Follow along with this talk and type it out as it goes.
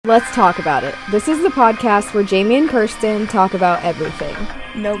Let's talk about it. This is the podcast where Jamie and Kirsten talk about everything.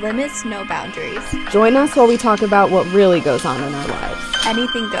 No limits, no boundaries. Join us while we talk about what really goes on in our lives.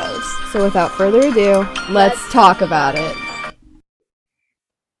 Anything goes. So without further ado, let's talk about it.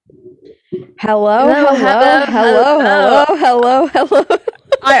 Hello.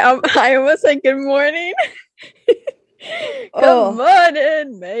 I almost said good morning. Good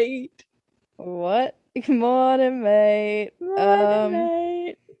morning, mate. What? Good morning, mate.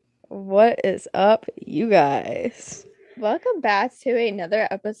 Mate. What is up, you guys? Welcome back to another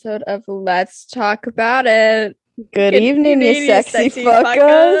episode of Let's Talk About It. Good evening, you sexy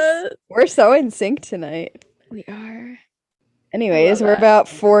fuckers. We're so in sync tonight. We are. Anyways, we're about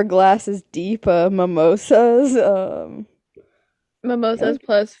 4 glasses deep of mimosas. Mimosas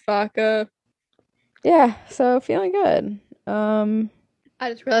plus vodka. Yeah, so feeling good. I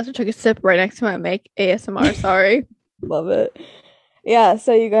just realized I took a sip right next to my mic. ASMR, sorry. Love it. Yeah,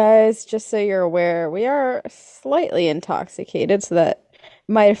 so you guys, just so you're aware, we are slightly intoxicated, so that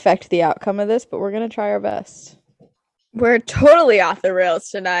might affect the outcome of this, but we're going to try our best. We're totally off the rails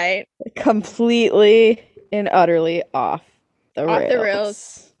tonight. Completely and utterly off the rails. Off the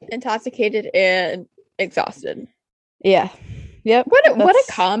rails, intoxicated and exhausted. Yeah. Yep. What a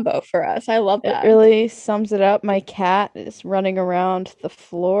combo for us. I love that. It really sums it up. My cat is running around the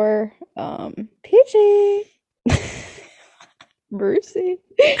floor. Peachy. Brucey.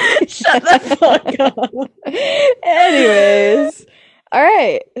 Shut the fuck up. Anyways. All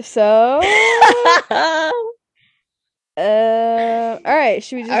right. So all right,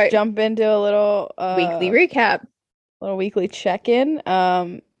 should we just jump into a little weekly recap? Little weekly check-in.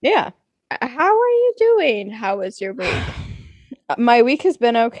 Yeah. How are you doing? How was your week? My week has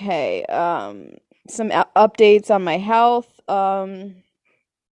been okay. Some updates on my health. I've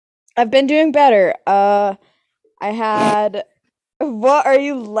been doing better. I had... What are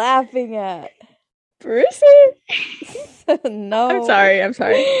you laughing at? Brucey? No. I'm sorry.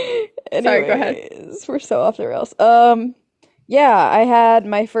 Anyways, Sorry, go ahead. We're so off the rails. Yeah, I had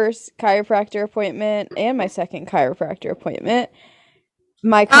my first chiropractor appointment and my second chiropractor appointment.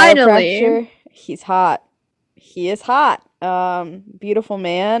 My chiropractor, he's hot. He is hot. Beautiful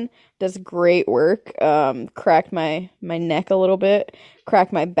man, does great work. Cracked my neck a little bit,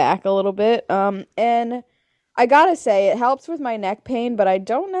 cracked my back a little bit. And I gotta say, it helps with my neck pain, but I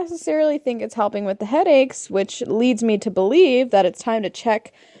don't necessarily think it's helping with the headaches, which leads me to believe that it's time to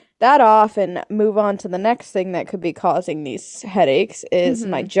check that off and move on to the next thing that could be causing these headaches is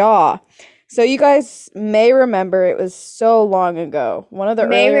my jaw. So you guys may remember, it was so long ago. One of the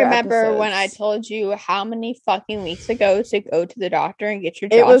earlier episodes. When I told you how many fucking weeks ago to go to the doctor and get your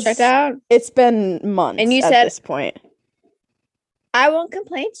jaw checked out? It's been months and you said, at this point. I won't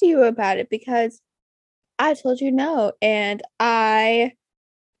complain to you about it because I told you no. And if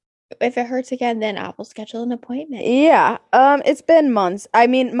it hurts again, then I will schedule an appointment. Yeah, it's been months. I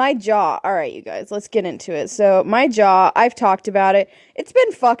mean, my jaw, all right, you guys, let's get into it. So, my jaw, I've talked about it. It's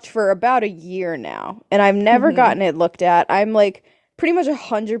been fucked for about a year now, and I've never gotten it looked at. I'm, like, pretty much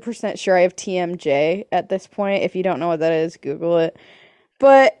 100% sure I have TMJ at this point. If you don't know what that is, Google it.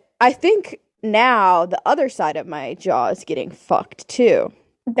 But I think now the other side of my jaw is getting fucked, too.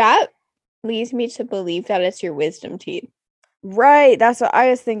 That leads me to believe that it's your wisdom teeth. Right, that's what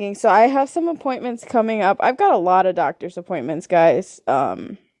I was thinking. So I have some appointments coming up. I've got a lot of doctor's appointments, guys.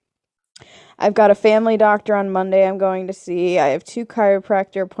 I've got a family doctor on Monday I'm going to see. I have 2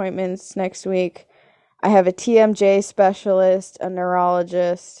 chiropractor appointments next week. I have a TMJ specialist, a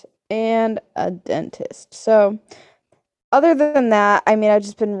neurologist, and a dentist. So other than that, I mean, I've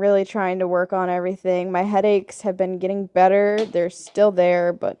just been really trying to work on everything. My headaches have been getting better. They're still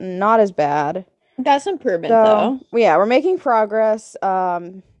there, but not as bad. That's improvement, though. Yeah, we're making progress.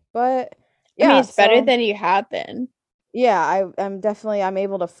 But yeah, I mean, it's better than you have been. Yeah, I'm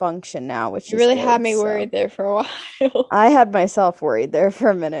able to function now, which you really had me worried there for a while. I had myself worried there for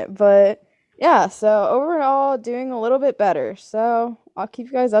a minute, but yeah, so overall doing a little bit better. So I'll keep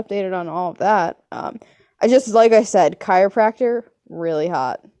you guys updated on all of that. I just, like I said, chiropractor, really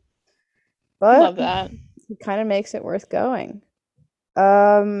hot. But love that. It kind of makes it worth going.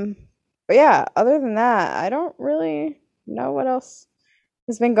 But yeah, other than that, I don't really know what else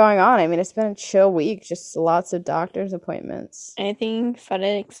has been going on. I mean, it's been a chill week, just lots of doctor's appointments. Anything fun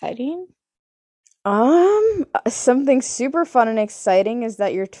and exciting? Something super fun and exciting is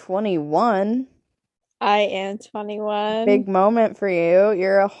that you're 21. I am 21. Big moment for you.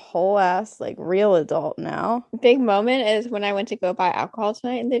 You're a whole ass, like, real adult now. Big moment is when I went to go buy alcohol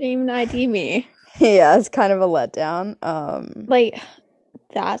tonight and they didn't even ID me. Yeah, it's kind of a letdown. Like...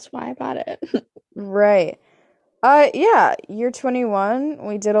 That's why I bought it. Right. Yeah, you're 21.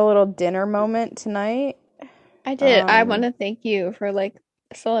 We did a little dinner moment tonight. I did. I want to thank you for like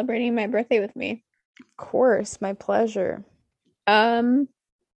celebrating my birthday with me. Of course, my pleasure. I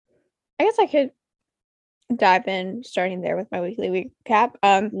guess I could dive in starting there with my weekly recap.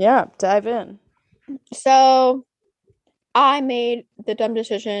 Yeah, dive in. So I made the dumb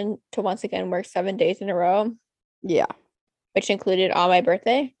decision to once again work 7 days in a row. Yeah. Which included on my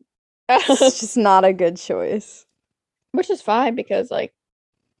birthday. It's just not a good choice. Which is fine because like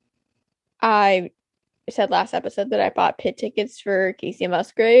I said last episode that I bought pit tickets for Casey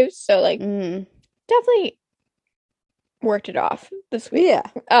Musgraves, so like definitely worked it off this week. Yeah,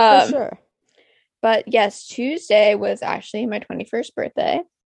 for sure. But yes, Tuesday was actually my 21st birthday.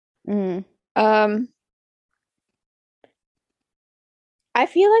 I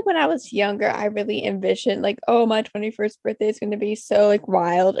feel like when I was younger, I really envisioned like, oh, my 21st birthday is going to be so like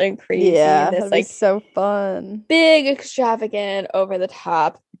wild and crazy. Yeah, and this that'd like be so fun. Big, extravagant, over the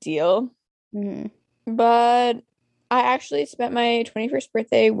top deal. But I actually spent my 21st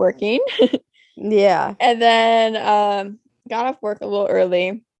birthday working. Yeah. And then got off work a little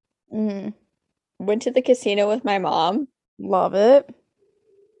early. Went to the casino with my mom. Love it.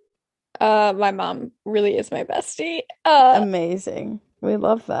 My mom really is my bestie. Amazing. We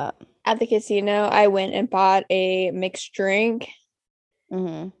love that. At the casino, I went and bought a mixed drink.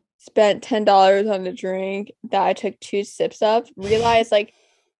 Spent $10 on the drink that I took 2 sips of. Realized like,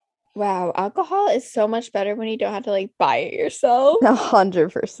 wow, alcohol is so much better when you don't have to like buy it yourself.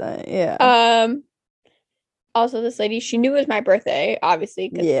 100%, yeah. Also, this lady, she knew it was my birthday,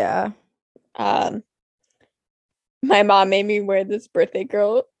 obviously. Yeah. My mom made me wear this birthday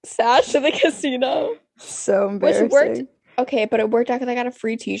girl sash to the casino. So embarrassing. Which worked. Okay, but it worked out because I got a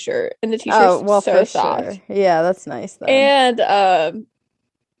free t-shirt, and the t-shirt's so soft. Sure. Yeah, that's nice though. And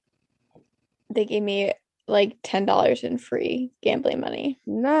they gave me like $10 in free gambling money.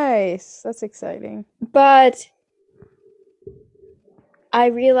 Nice. That's exciting. But I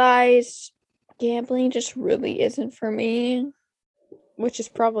realized gambling just really isn't for me. Which is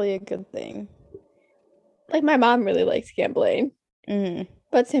probably a good thing. Like, my mom really likes gambling.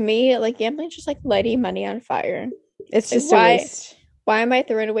 But to me, like, gambling is just like lighting money on fire. It's like, just a waste. Why am I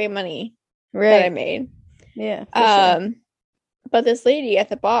throwing away money that I made? Yeah. Sure. But this lady at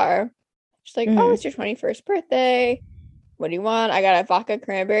the bar, she's like, oh, it's your 21st birthday. What do you want? I got a vodka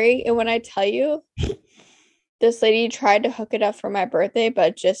cranberry. And when I tell you, this lady tried to hook it up for my birthday,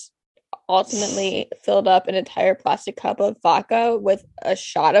 but just ultimately filled up an entire plastic cup of vodka with a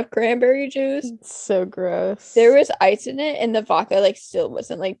shot of cranberry juice. It's so gross. There was ice in it, and the vodka like still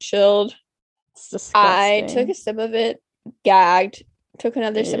wasn't like chilled. It's disgusting. I took a sip of it, gagged, took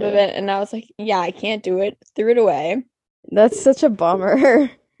another sip of it, and I was like, yeah, I can't do it. Threw it away. That's such a bummer.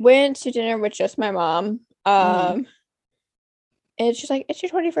 Went to dinner with just my mom. And she's like, it's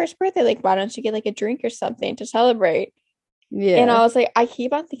your 21st birthday. Like, why don't you get like a drink or something to celebrate? Yeah. And I was like, I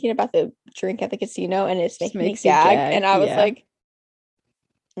keep on thinking about the drink at the casino, and it's making me gag. And I was like,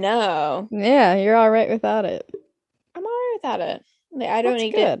 no. Yeah, you're all right without it. I'm all right without it. Like, I don't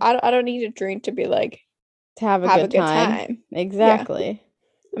need it. I don't need a drink to be like to have a good time. Exactly.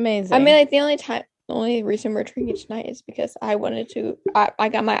 Yeah. Amazing. I mean, like the only reason we're drinking tonight is because I wanted to. I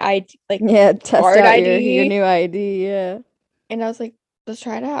got my ID, like test out your new ID. Yeah. And I was like, let's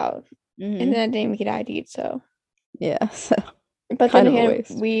try it out. And then I didn't even get ID'd, so. Yeah, so. But then again,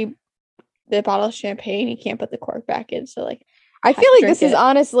 the bottle of champagne, you can't put the cork back in, so like. I feel like this is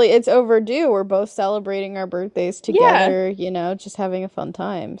honestly, it's overdue. We're both celebrating our birthdays together, you know, just having a fun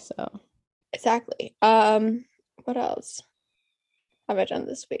time, so. Exactly. What else have I done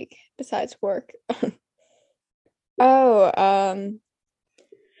this week besides work? One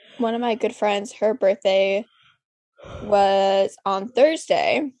of my good friends, her birthday was on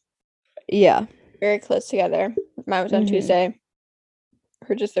Thursday. Yeah. Very close together. Mine was on Tuesday.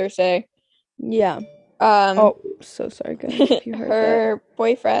 Her just Thursday. Yeah. Oh, so sorry, guys. If you heard her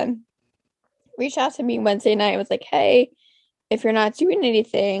boyfriend reached out to me Wednesday night and was like, hey, if you're not doing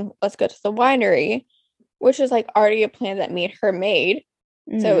anything, let's go to the winery, which was like already a plan that me and her made.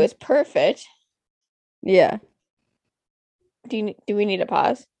 So it was perfect. Yeah. Do we need to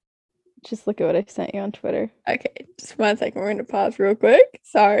pause? Just look at what I sent you on Twitter. Okay, just 1 second. We're going to pause real quick.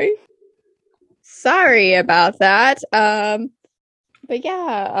 Sorry about that. But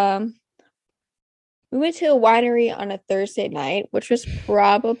yeah, we went to a winery on a Thursday night, which was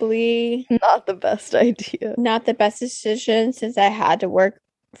probably not the best idea. Not the best decision since I had to work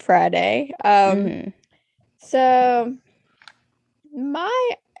Friday. So in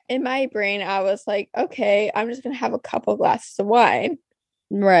my brain, I was like, okay, I'm just gonna have a couple glasses of wine.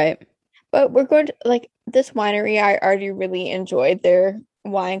 Right. But we're going to like this winery, I already really enjoyed their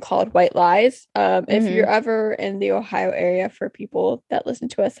wine called White Lies. If you're ever in the Ohio area, for people that listen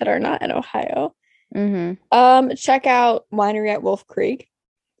to us that are not in Ohio, check out winery at Wolf Creek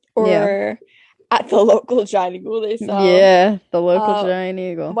or at the local Giant Eagle. They sell the local Giant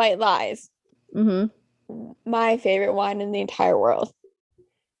Eagle. White Lies. My favorite wine in the entire world.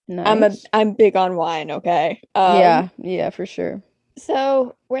 Nice. I'm big on wine, okay? Yeah, for sure.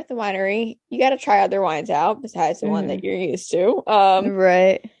 So we're at the winery. You got to try other wines out besides the one that you're used to.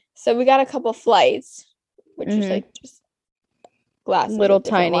 Right. So we got a couple flights, which is like just glasses, little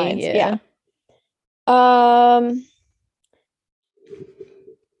tiny wines. Yeah.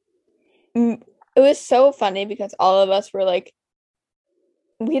 It was so funny because all of us were like,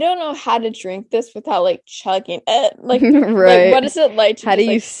 we don't know how to drink this without like chugging it. Like, right. Like, what is it like to how just,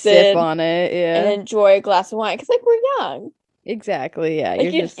 do you sip on it? Yeah. And enjoy a glass of wine? Because like we're young. Exactly. Yeah.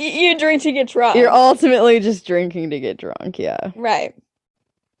 Like you drink to get drunk. You're ultimately just drinking to get drunk. Yeah. Right.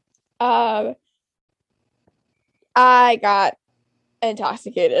 I got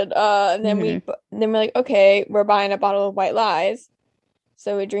intoxicated. And then we're like, okay, we're buying a bottle of White Lies.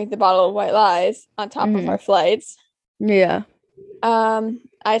 So we drink the bottle of White Lies on top of our flights. Yeah.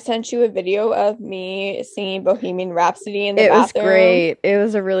 I sent you a video of me singing Bohemian Rhapsody in the bathroom. It was great. It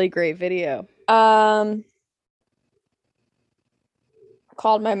was a really great video. Called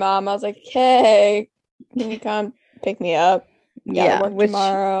my mom. I was like, hey, can you come pick me up? Work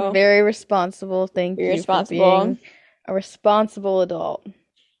tomorrow. Very responsible. Thank you for being a responsible adult.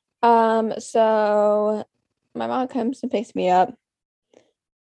 So my mom comes and picks me up.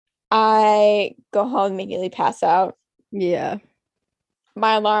 I go home, immediately pass out. Yeah.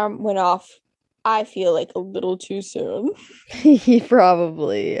 My alarm went off, I feel like a little too soon.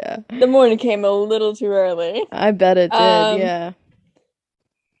 Probably, yeah. The morning came a little too early. I bet it did, yeah.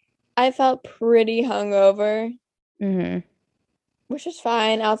 I felt pretty hungover. Which is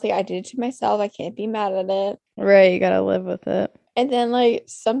fine. I was like, I did it to myself. I can't be mad at it. Right, you gotta live with it. And then, like,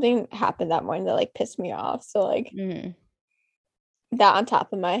 something happened that morning that, like, pissed me off. So, like, that on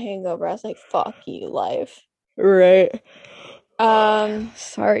top of my hangover, I was like, fuck you, life. Right.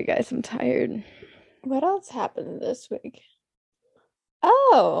 Sorry, guys, I'm tired. What else happened this week?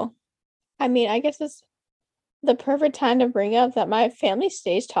 Oh, I mean, I guess it's the perfect time to bring up that my family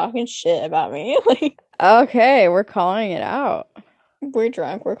stays talking shit about me. Like, okay, we're calling it out. We're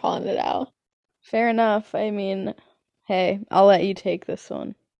drunk. We're calling it out. Fair enough. I mean, hey, I'll let you take this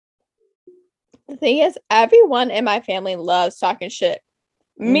one. The thing is, everyone in my family loves talking shit.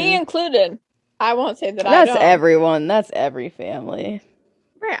 Me included. I won't say that I don't. That's everyone. That's every family.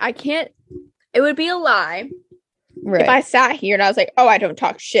 Right. I can't. It would be a lie. Right. If I sat here and I was like, oh, I don't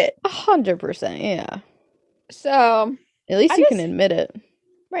talk shit. 100%, yeah. So. At least you can admit it.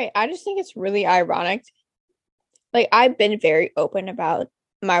 Right. I just think it's really ironic. Like, I've been very open about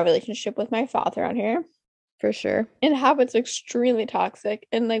my relationship with my father on here. For sure. And how it's extremely toxic.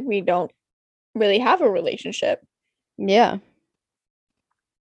 And, like, we don't really have a relationship. Yeah.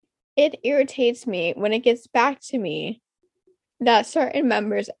 It irritates me when it gets back to me that certain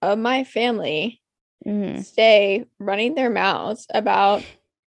members of my family stay running their mouths about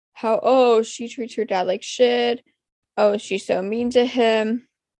how, oh, she treats her dad like shit. Oh, she's so mean to him.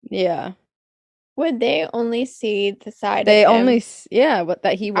 Yeah. When they only see the side they of him. What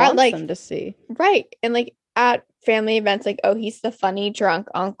that he wants them to see. Right. And, like, at family events, like, oh, he's the funny drunk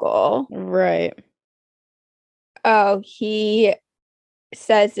uncle. Right. Oh, he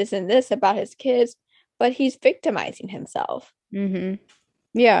says this and this about his kids, but he's victimizing himself.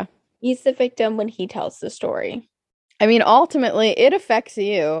 Yeah. He's the victim when he tells the story. I mean, ultimately, it affects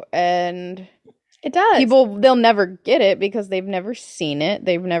you, and it does. People, they'll never get it because they've never seen it.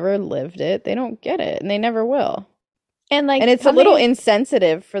 They've never lived it. They don't get it, and they never will. And, like, and it's a little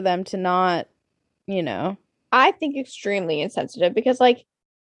insensitive for them to not, you know. I think extremely insensitive because, like,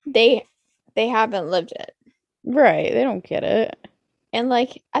 they haven't lived it. Right. They don't get it. And,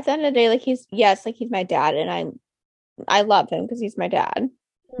 like, at the end of the day, like, he's my dad, and I love him because he's my dad.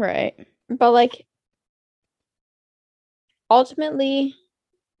 Right. But, like, ultimately,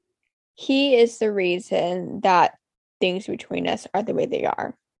 he is the reason that things between us are the way they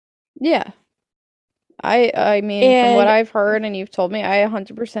are. Yeah. I mean, from what I've heard and you've told me, I 100% agree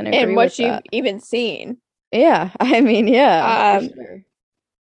with that. And what you've even seen. Yeah. I mean, yeah. For sure.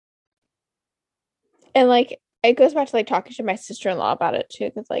 And, like, it goes back to, like, talking to my sister-in-law about it,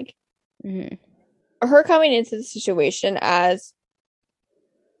 too. Because, like, her coming into the situation as,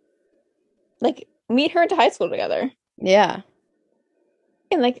 like, me and her into high school together. Yeah.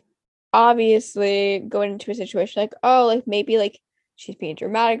 And, like, obviously going into a situation like, oh, like, maybe, like, she's being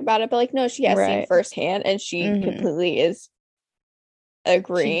dramatic about it, but like no, she has seen Right. firsthand and she completely is She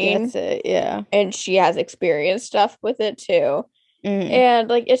agreeing, gets it, yeah. and she has experienced stuff with it too. Mm. And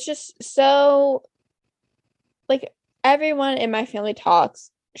like it's just so like everyone in my family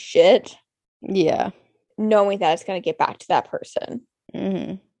talks shit Yeah. knowing that it's going to get back to that person.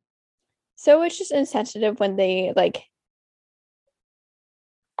 Mm-hmm. So it's just insensitive when they like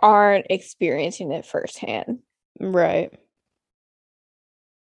aren't experiencing it firsthand. Right.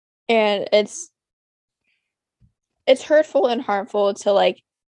 And it's hurtful and harmful to like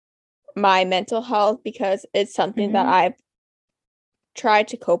my mental health because it's something that I've tried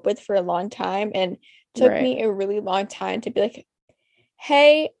to cope with for a long time and took me a really long time to be like,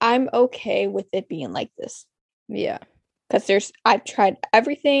 hey, I'm okay with it being like this. Yeah. Because I've tried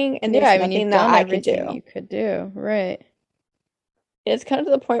everything and there's nothing that I could do. You could do. Right. It's kind of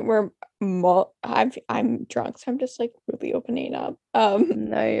to the point where I'm drunk, so I'm just like really opening up.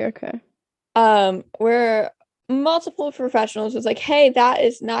 No, you're okay. Where multiple professionals was like, hey, that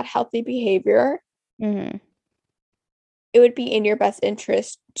is not healthy behavior. Mm-hmm. It would be in your best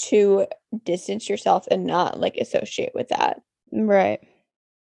interest to distance yourself and not like associate with that. Right.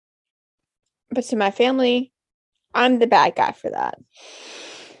 But to my family, I'm the bad guy for that.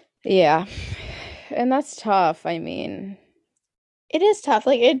 Yeah. And that's tough. I mean, it is tough.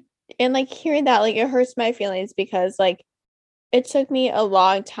 Like it, and like hearing that, like it hurts my feelings because like it took me a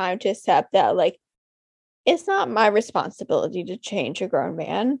long time to accept that like it's not my responsibility to change a grown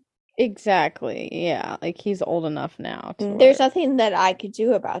man. exactly. Yeah. Like he's old enough now to There's nothing that I could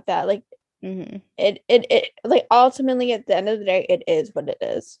do about that. Like it like ultimately at the end of the day, it is what it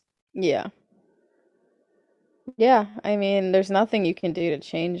is. Yeah. Yeah, I mean, there's nothing you can do to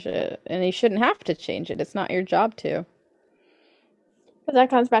change it, and you shouldn't have to change it. It's not your job to. But that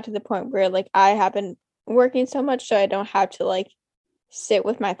comes back to the point where like I have been working so much so I don't have to like sit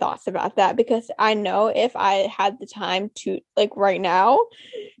with my thoughts about that because I know if I had the time to like right now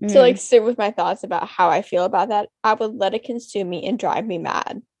to like sit with my thoughts about how I feel about that, I would let it consume me and drive me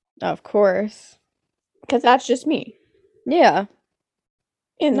mad. Of course. Because that's just me. Yeah.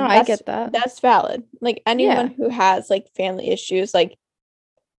 And no, I get that. That's valid. Like anyone who has like family issues, like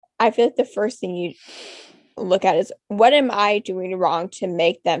I feel like the first thing you look at is what am I doing wrong to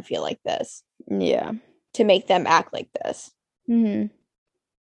make them feel like this? Yeah. To make them act like this. Mm-hmm.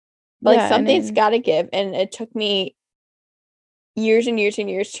 But like something's got to give. And it took me years and years and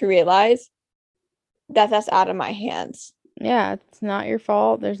years to realize that that's out of my hands. Yeah, it's not your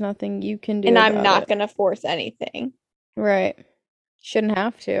fault. There's nothing you can do and about I'm not it. Gonna force anything. Right. Shouldn't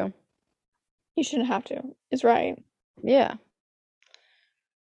have to. You shouldn't have to. It's right. Yeah.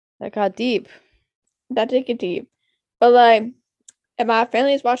 That got deep. That did get deep. But like, if my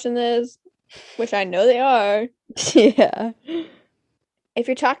family is watching this, which I know they are. Yeah. If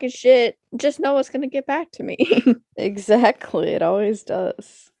you're talking shit, just know it's gonna get back to me. Exactly. It always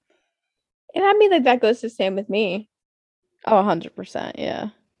does. And I mean like that goes the same with me. Oh, 100%, yeah.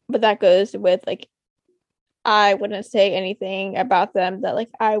 But that goes with like I wouldn't say anything about them that like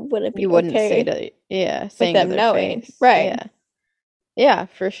I wouldn't be wouldn't say to with them knowing. face. Right. Yeah. Yeah,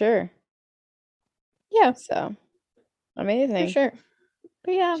 for sure. Yeah. So amazing. For sure.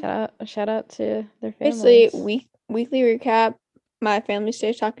 But yeah. Shout out to their families. Basically, weekly recap. My family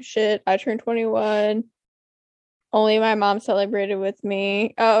stays talking shit. I turned 21. Only my mom celebrated with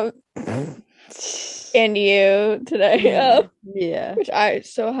me. And you today. Yeah. Which I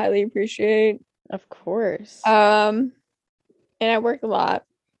so highly appreciate. Of course. And I work a lot,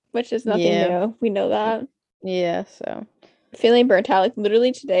 which is nothing new. We know that. Yeah, so feeling burnt out. Like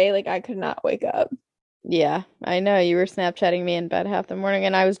literally today, like I could not wake up. Yeah, I know. You were Snapchatting me in bed half the morning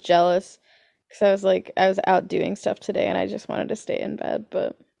and I was jealous because I was like, I was out doing stuff today and I just wanted to stay in bed,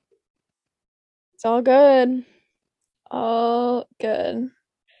 but it's all good. All good.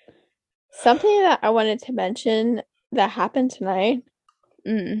 Something that I wanted to mention that happened tonight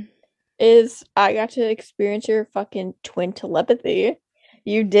is I got to experience your fucking twin telepathy.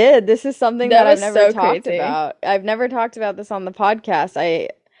 You did. This is something that I've never talked about. I've never talked about this on the podcast. I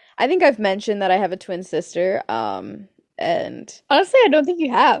think I've mentioned that I have a twin sister. And honestly, I don't think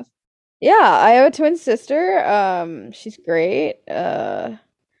you have. Yeah, I have a twin sister. She's great.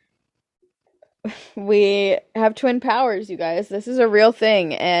 We have twin powers, you guys. This is a real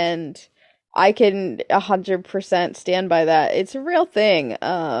thing, and I can 100% stand by that. It's a real thing.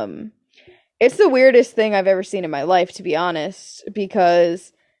 It's the weirdest thing I've ever seen in my life, to be honest,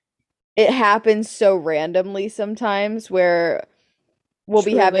 because it happens so randomly sometimes where we'll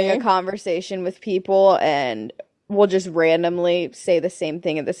be having a conversation with people and we'll just randomly say the same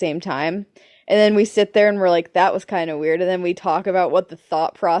thing at the same time. And then we sit there and we're like, that was kind of weird. And then we talk about what the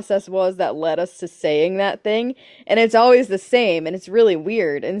thought process was that led us to saying that thing. And it's always the same, and it's really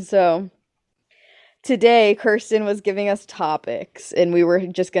weird. And so today, Kirsten was giving us topics, and we were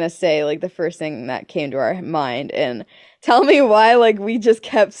just gonna say like the first thing that came to our mind. And tell me why, like, we just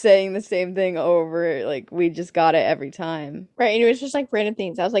kept saying the same thing over, like, we just got it every time. Right, and it was just like random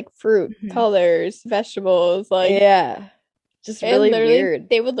things. I was like fruit, colors, vegetables, like yeah, just really weird.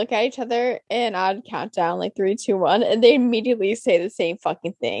 They would look at each other, and I'd count down like 3, 2, 1, and they immediately say the same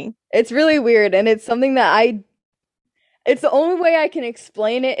fucking thing. It's really weird, and it's something that it's the only way I can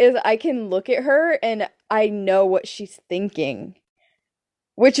explain it is I can look at her and I know what she's thinking.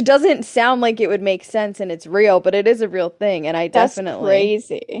 Which doesn't sound like it would make sense, and it's real, but it is a real thing. And That's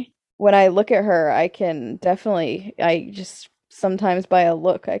crazy. When I look at her, I just sometimes by a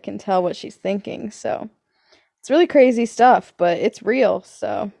look, I can tell what she's thinking. So it's really crazy stuff, but it's real.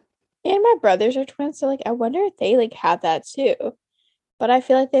 So. And my brothers are twins, so like I wonder if they like have that too. But I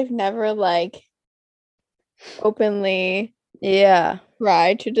feel like they've never like openly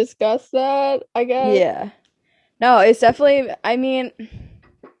tried to discuss that, I guess. Yeah. No, it's definitely, I mean,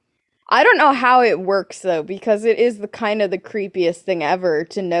 I don't know how it works though, because it is the creepiest thing ever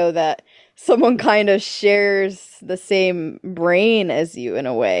to know that someone kind of shares the same brain as you in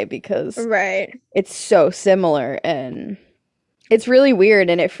a way, because it's so similar, and it's really weird,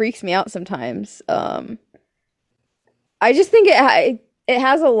 and it freaks me out sometimes. I just think it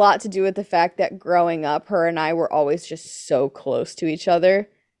has a lot to do with the fact that growing up, her and I were always just so close to each other.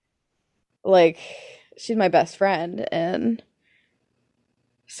 Like, she's my best friend, and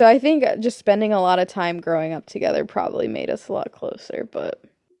so I think just spending a lot of time growing up together probably made us a lot closer, but...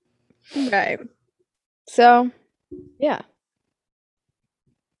 Right. So, yeah.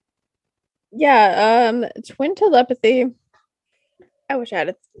 Yeah, twin telepathy. I wish I had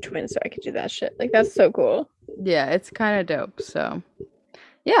a twin so I could do that shit. Like, that's so cool. Yeah, it's kind of dope, so...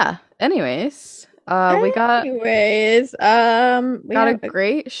 Yeah, anyways, we got a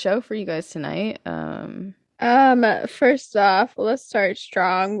great show for you guys tonight. First off, let's start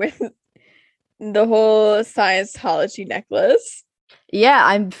strong with the whole Scientology necklace. Yeah,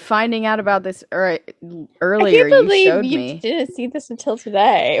 I'm finding out about this earlier. I can't believe you didn't see this until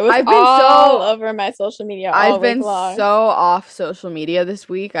today. It was all over my social media. I've been so off social media this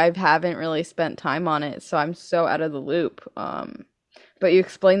week. I haven't really spent time on it, so I'm so out of the loop. But you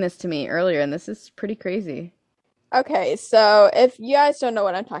explained this to me earlier, and this is pretty crazy. Okay, so if you guys don't know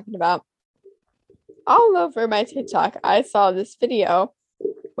what I'm talking about, all over my TikTok, I saw this video,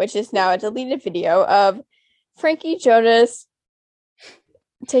 which is now a deleted video, of Frankie Jonas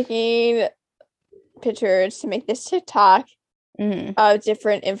taking pictures to make this TikTok of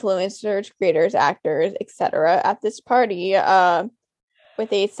different influencers, creators, actors, etc. at this party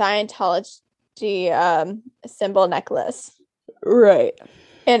with a Scientology symbol necklace. Right.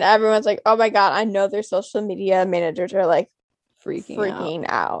 And everyone's like, oh my god, I know their social media managers are like freaking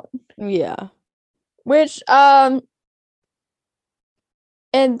out. Yeah. Which,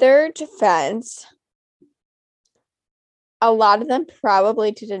 in their defense, a lot of them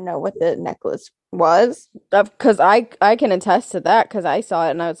probably didn't know what the necklace was. Because I can attest to that, because I saw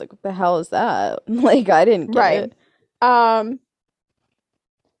it and I was like, what the hell is that? Like, I didn't get it.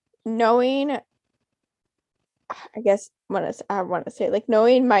 Knowing, I guess, I want to say, like,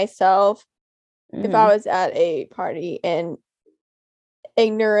 knowing myself, if I was at a party and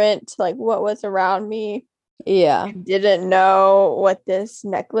ignorant to, like, what was around me, didn't know what this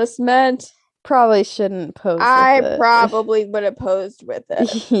necklace meant, probably shouldn't pose with it. Probably would have posed with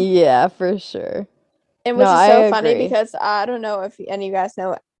it. Yeah, for sure. And which is so funny because I don't know if any of you guys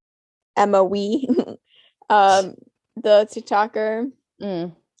know Emma Wee, the TikToker.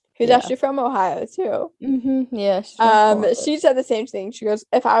 Who's actually from Ohio too. Yeah. She said the same thing. She goes,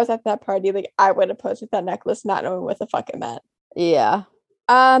 "If I was at that party, like I would have posed with that necklace, not knowing what the fuck it meant." Yeah.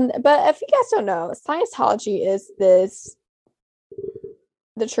 But if you guys don't know, Scientology is the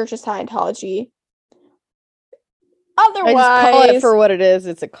Church of Scientology. Otherwise, I just call it for what it is.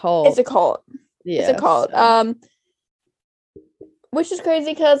 It's a cult. It's a cult. Yeah. It's a cult. So. Which is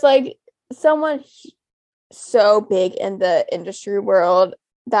crazy because like someone so big in the industry world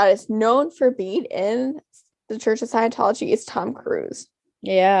that is known for being in the Church of Scientology is Tom Cruise.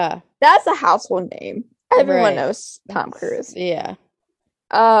 Yeah. That's a household name. Everyone knows Tom Cruise. Yeah.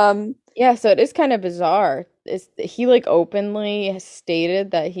 Yeah, so it is kind of bizarre. He like openly has stated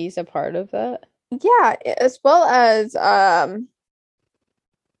that he's a part of that? Yeah, as well as I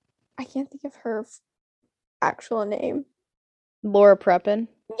can't think of her actual name. Laura Prepon?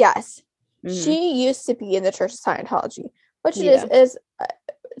 Yes. She used to be in the Church of Scientology, which is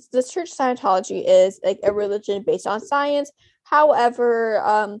the Church of Scientology is like a religion based on science.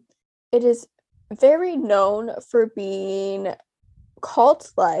 However, it is very known for being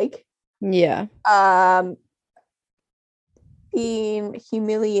cult-like. Yeah. Being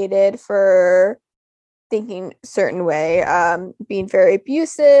humiliated for thinking a certain way, being very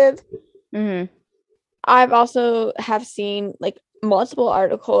abusive. Mm-hmm. I've also have seen like multiple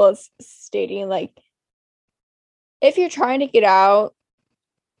articles stating like if you're trying to get out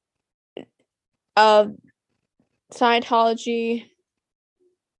of Scientology,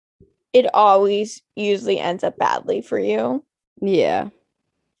 it always usually ends up badly for you. Yeah.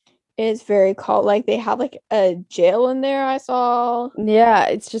 It is very cult like they have like a jail in there, I saw. Yeah,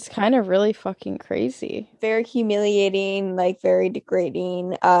 it's just kind of really fucking crazy. Very humiliating, like very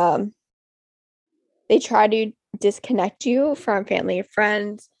degrading. They try to disconnect you from family and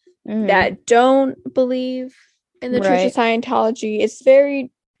friends that don't believe in the Church of Scientology. It's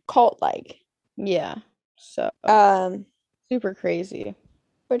very cult-like. Yeah. So super crazy.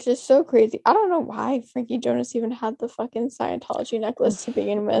 Which is so crazy. I don't know why Frankie Jonas even had the fucking Scientology necklace to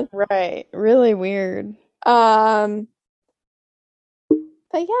begin with. Right. Really weird. But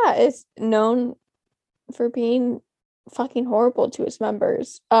yeah, it's known for being fucking horrible to its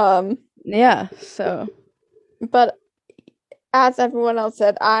members. Yeah, so. But as everyone else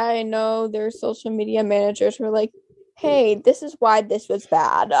said, I know their social media managers were like, hey, this is why this was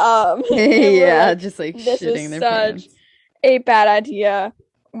bad. Yeah, like, just like this shitting was their such pants. a bad idea.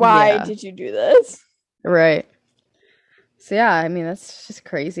 Why did you do this? Right. So yeah, I mean, that's just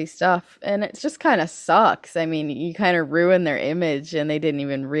crazy stuff. And it just kind of sucks. I mean, you kind of ruin their image and they didn't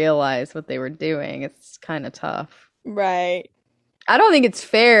even realize what they were doing. It's kind of tough. Right. I don't think it's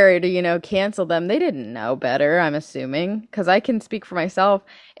fair to, cancel them. They didn't know better, I'm assuming. Because I can speak for myself.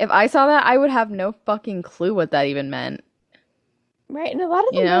 If I saw that, I would have no fucking clue what that even meant. Right. And a lot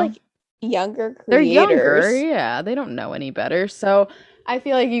of them are like younger creators. They're younger, yeah. They don't know any better. So I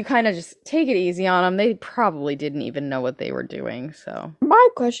feel like you kind of just take it easy on them. They probably didn't even know what they were doing, so. My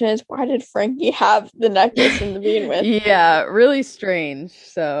question is, why did Frankie have the necklace in the begin with? Yeah, really strange.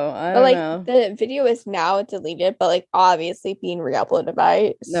 So, I don't know. The video is now deleted, but like obviously being re-uploaded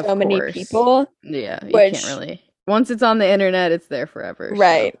by so many people. Yeah, you can't really. Once it's on the internet, it's there forever.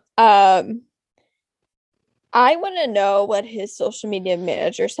 Right. So. I want to know what his social media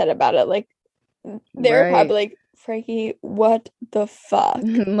manager said about it. Like, they're probably like, Frankie, what the fuck?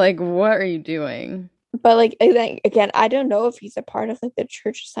 Like, what are you doing? But like, again, I don't know if he's a part of like the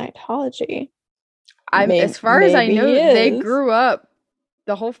Church of Scientology. As far as I know, they grew up.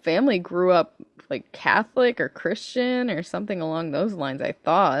 The whole family grew up like Catholic or Christian or something along those lines. I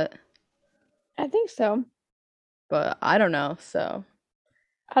thought. I think so. But I don't know. So.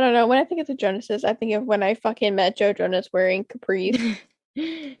 I don't know. When I think of the Jonases, I think of when I fucking met Joe Jonas wearing capris.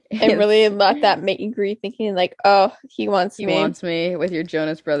 And really let that make you agree, thinking like, oh, he wants me. He wants me with your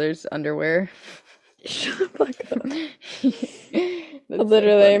Jonas Brothers underwear. Shut the fuck up.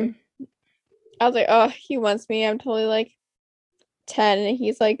 Literally. So I was like, oh, he wants me. I'm totally like 10 and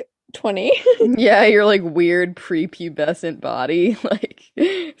he's like 20. Yeah, your like weird prepubescent body. Like,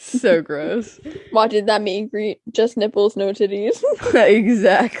 so gross. Watching that meet and greet, just nipples, no titties.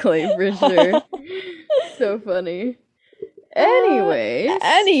 Exactly, for sure. So funny. Anyways.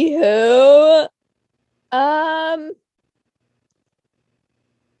 Anywho.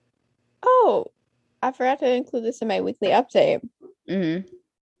 Oh, I forgot to include this in my weekly update. Mm-hmm.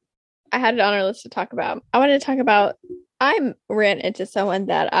 I had it on our list to talk about. I wanted to talk about I ran into someone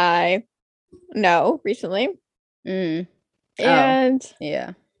that I know recently. Mm. And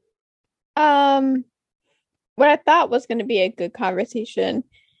yeah. What I thought was going to be a good conversation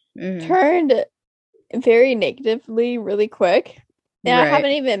turned very negatively really quick. And I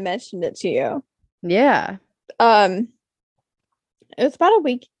haven't even mentioned it to you. Yeah. It was about a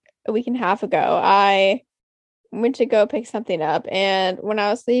week and a half ago. I went to go pick something up, and when I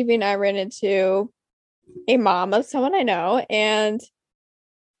was leaving, I ran into a mom of someone I know and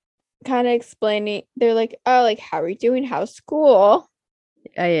kind of explaining, they're like, oh, like, how are you doing? How's school?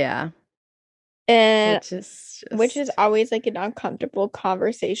 Yeah. And which is always like an uncomfortable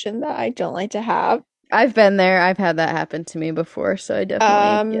conversation that I don't like to have. I've been there. I've had that happen to me before, so I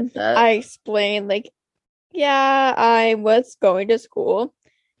definitely get that. I explained like, yeah, I was going to school.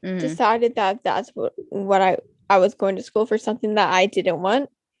 Decided that that's what I was going to school for something that I didn't want.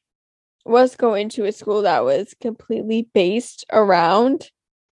 Was going to a school that was completely based around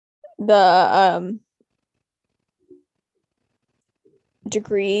the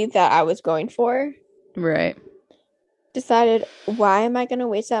degree that I was going for. Right. Decided, why am I going to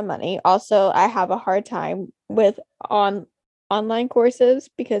waste that money? Also, I have a hard time with online courses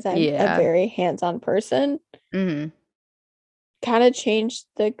because I'm a very hands-on person. Mm-hmm. Kind of changed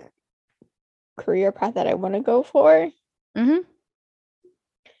the career path that I want to go for. Mm-hmm.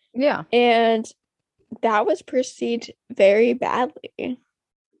 Yeah. And that was perceived very badly.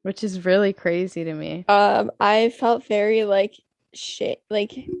 Which is really crazy to me. I felt very like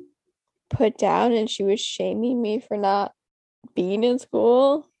put down, and she was shaming me for not being in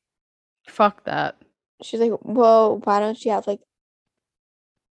school. Fuck that. She's like, well, why don't you have like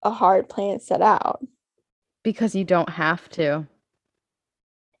a hard plan set out? Because you don't have to.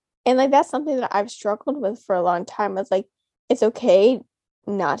 And like that's something that I've struggled with for a long time. It's like it's okay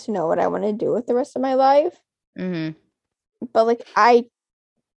not to know what I want to do with the rest of my life. Mm-hmm. But like I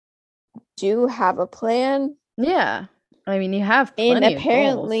do have a plan. Yeah. I mean, you have plenty and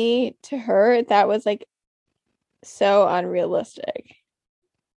apparently of goals. To her that was like so unrealistic.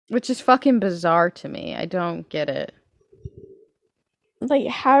 Which is fucking bizarre to me. I don't get it. Like,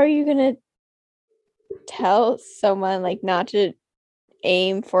 how are you gonna tell someone like not to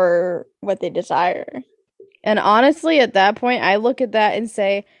aim for what they desire? And honestly, at that point, I look at that and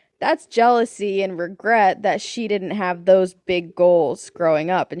say, that's jealousy and regret that she didn't have those big goals growing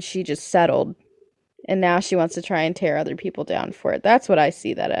up and she just settled. And now she wants to try and tear other people down for it. That's what I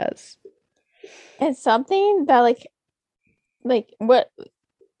see that as. And something that like what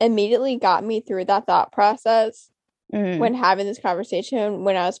immediately got me through that thought process when having this conversation,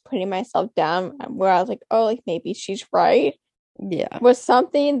 when I was putting myself down, where I was like, oh, like maybe she's right. Yeah. Was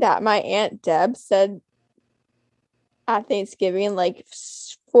something that my Aunt Deb said at Thanksgiving like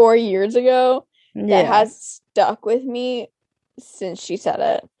 4 years ago that has stuck with me since she said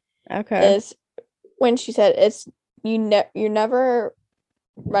it. Okay. Is when she said you're never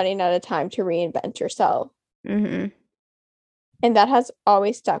running out of time to reinvent yourself. Mm-hmm. And that has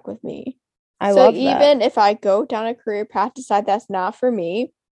always stuck with me. I love that. So even if I go down a career path, decide that's not for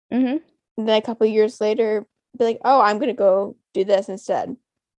me, mm-hmm. and then a couple years later, be like, oh, I'm going to go do this instead.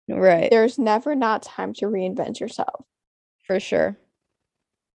 Right. There's never not time to reinvent yourself. For sure.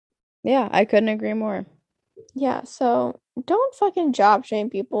 Yeah, I couldn't agree more. Yeah, so don't fucking job shame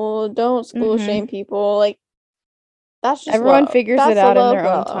people. Don't school shame people. Like, that's just everyone low. figures That's it out in their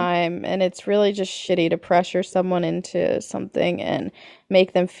blow. own time, and it's really just shitty to pressure someone into something and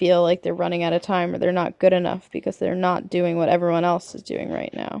make them feel like they're running out of time or they're not good enough because they're not doing what everyone else is doing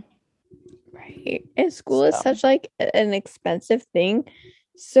right now. Right. And school is such like an expensive thing.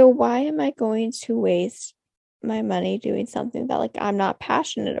 So why am I going to waste my money doing something that like I'm not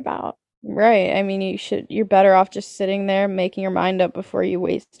passionate about? Right. I mean, you're better off just sitting there making your mind up before you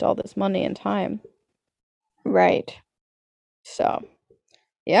waste all this money and time. Right. So,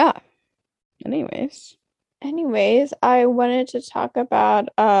 yeah. Anyways, I wanted to talk about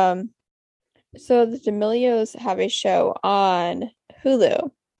so the D'Amelios have a show on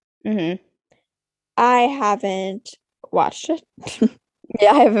Hulu. Mm-hmm. I haven't watched it.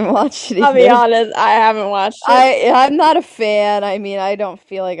 Yeah, I haven't watched it either. I'll be honest, I haven't watched it. I'm not a fan. I mean, I don't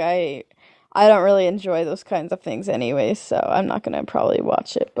feel like I don't really enjoy those kinds of things anyway, so I'm not gonna probably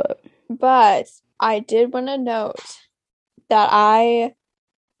watch it, But I did want to note that I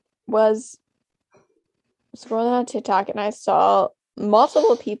was scrolling on TikTok and I saw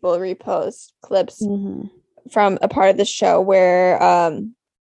multiple people repost clips from a part of the show where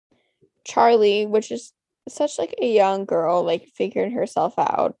Charlie, which is such like a young girl, like figured herself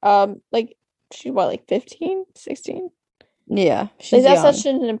out. Like she what, like 15, 16? Yeah, she's like, that's young. such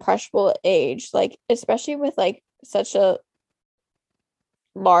an impressionable age, like especially with like such a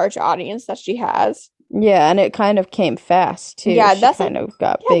large audience that she has. Yeah, and it kind of came fast too. Yeah, she kind of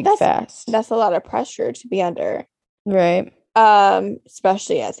got big fast. That's a lot of pressure to be under. Right.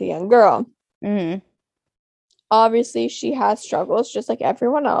 Especially as a young girl. Mm-hmm. Obviously, she has struggles just like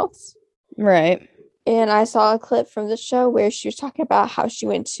everyone else. Right. And I saw a clip from the show where she was talking about how she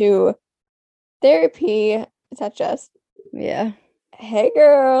went to therapy. Is that Jess? Yeah. Hey,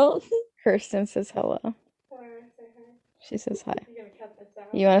 girl. Kirsten says hello. She says hi.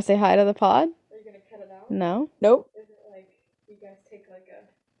 You want to say hi to the pod? Are you going to cut it out? No. Nope. Is it like you guys take like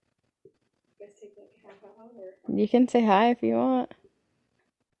half an hour? You can say hi if you want.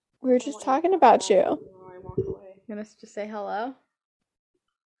 We were just talking about you. You want us to just say hello?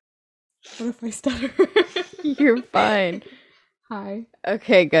 What if I stutter? You're fine. Hi.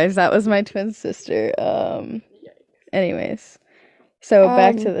 Okay, guys, that was my twin sister. Anyways, so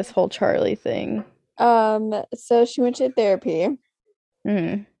back to this whole Charlie thing. So she went to therapy.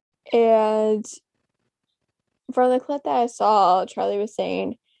 Mm-hmm. And from the clip that I saw, Charlie was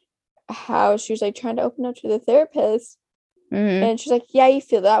saying how she was like trying to open up to the therapist. Mm-hmm. And she's like, yeah, you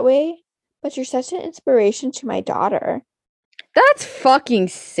feel that way, but you're such an inspiration to my daughter. That's fucking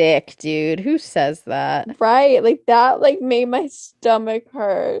sick, dude. Who says that? Right? Like that like made my stomach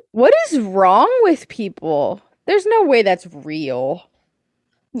hurt. What is wrong with people? There's no way that's real.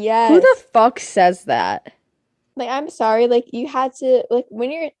 Who Yes. the fuck says that? Like I'm sorry, like you had to like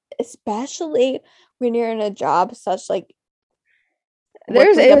when you're especially when you're in a job such like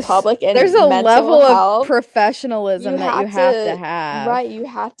There's with the public and there's a level of health, professionalism that you have to have. Right, you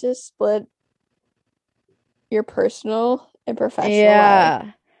have to split your personal and professional Yeah.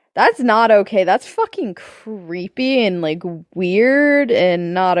 life. That's not okay. That's fucking creepy and like weird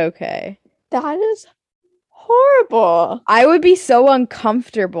and not okay. That is horrible. I would be so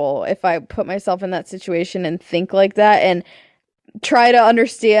uncomfortable if I put myself in that situation and think like that and try to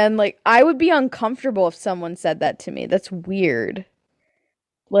understand. Like, I would be uncomfortable if someone said that to me. That's weird.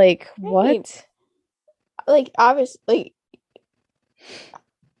 Like, what? Like, obviously,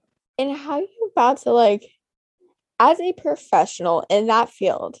 and how you about to, like, as a professional in that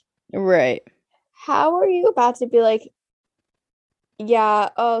field, Right. how are you about to be like, yeah,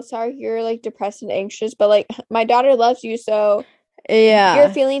 oh, sorry, you're like depressed and anxious, but like, my daughter loves you, so Yeah. your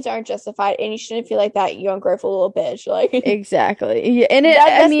feelings aren't justified, and you shouldn't feel like that, you ungrateful little bitch. Like, exactly. Yeah, and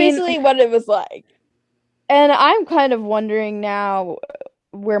that's basically what it was like. And I'm kind of wondering now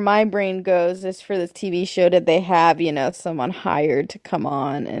where my brain goes is for this TV show, did they have, someone hired to come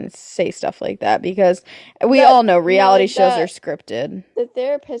on and say stuff like that? Because we all know reality shows are scripted. The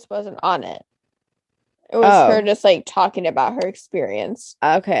therapist wasn't on it. It was her just like talking about her experience.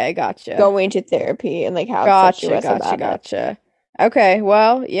 Okay, I gotcha. Going to therapy and like how upset she was about it. Okay,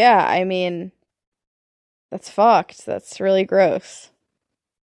 well, yeah, I mean, that's fucked. That's really gross.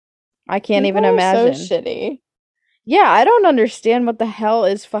 I can't even imagine. So shitty. Yeah, I don't understand what the hell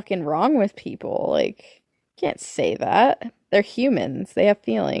is fucking wrong with people. Like, can't say that. They're humans. They have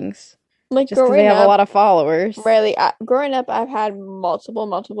feelings. Like, just because they have a lot of followers. Really, growing up, I've had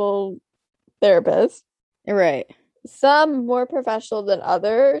multiple therapists. Right. Some more professional than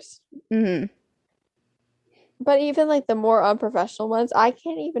others. Mm-hmm. But even like the more unprofessional ones, I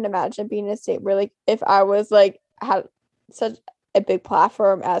can't even imagine being in a state where like if I was like had such a big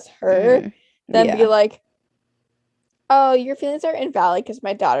platform as her, then be like, oh, your feelings are invalid because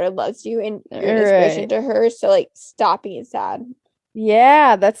my daughter loves you and you're an inspiration to her. So like, stop being sad.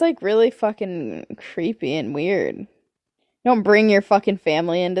 Yeah, that's like really fucking creepy and weird. Don't bring your fucking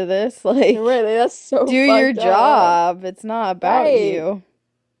family into this. Like, really, that's so do your job. It's not about you.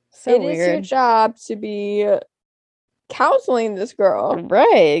 So weird. It is your job to be counseling this girl.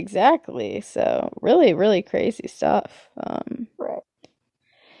 Right, exactly. So really, really crazy stuff. Right.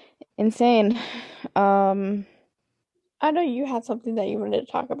 Insane. I know you had something that you wanted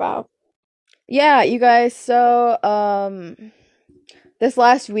to talk about. Yeah, you guys, so this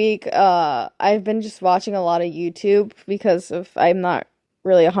last week, I've been just watching a lot of YouTube because I'm not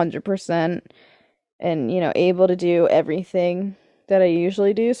really 100% and, able to do everything that I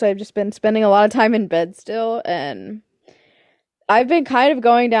usually do. So I've just been spending a lot of time in bed still, and I've been kind of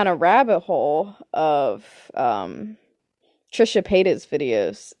going down a rabbit hole of Trisha Paytas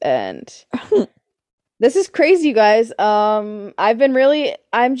videos, and this is crazy, you guys. I'm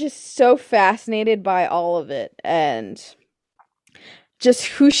just so fascinated by all of it, and just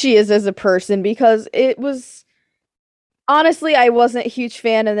who she is as a person, because it was honestly, I wasn't a huge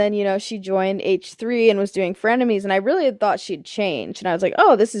fan, and then she joined H3 and was doing Frenemies, and I really thought she'd change, and I was like,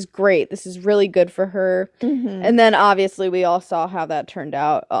 oh, this is great, this is really good for her. And then obviously we all saw how that turned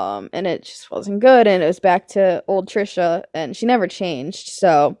out, and it just wasn't good, and it was back to old Trisha, and she never changed.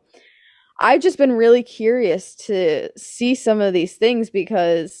 So I've just been really curious to see some of these things,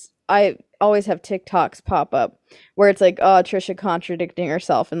 because I always have TikToks pop up where it's like, oh, Trisha contradicting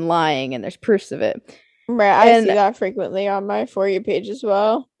herself and lying, and there's proofs of it. Right, I see that frequently on my For You page as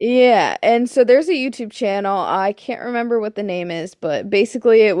well. Yeah, and so there's a YouTube channel. I can't remember what the name is, but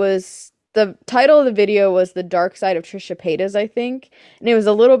basically the title of the video was The Dark Side of Trisha Paytas, I think. And it was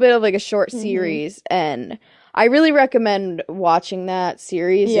a little bit of like a short series, and I really recommend watching that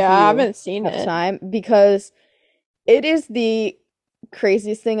series. Yeah, I haven't seen it. Time, because it is the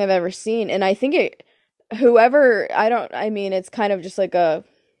craziest thing I've ever seen, and I think it's kind of just like a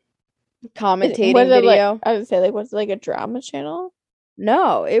commentating video. I would say, like, was it like a drama channel?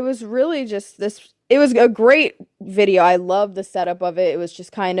 No, it was really just this. It was a great video. I loved the setup of it. It was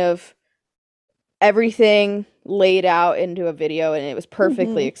just kind of everything laid out into a video, and it was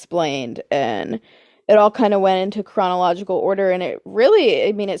perfectly explained, and it all kind of went into chronological order, and it really,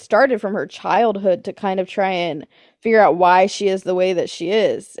 it started from her childhood to kind of try and figure out why she is the way that she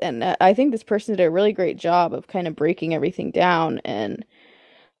is. And I think this person did a really great job of kind of breaking everything down. And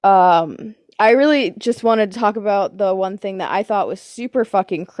I I really just wanted to talk about the one thing that I thought was super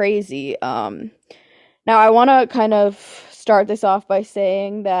fucking crazy. Now I want to kind of start this off by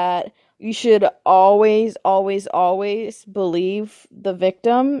saying that you should always, always, always believe the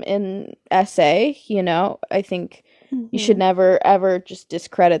victim in SA. I think you should never, ever just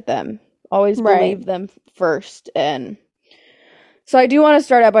discredit them. Always believe them first. And so I do want to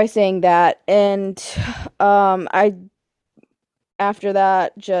start out by saying that. And after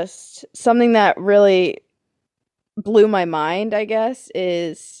that, just something that really blew my mind, I guess,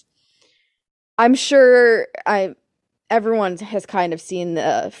 is I'm sure everyone has kind of seen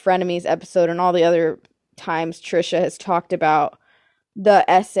the Frenemies episode and all the other times Trisha has talked about the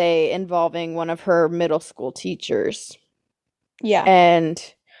essay involving one of her middle school teachers. Yeah. And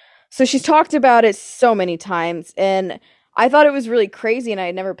so she's talked about it so many times, and I thought it was really crazy, and I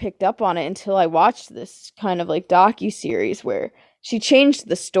had never picked up on it until I watched this kind of like docu-series where she changed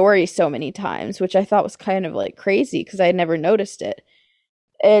the story so many times, which I thought was kind of like crazy because I had never noticed it.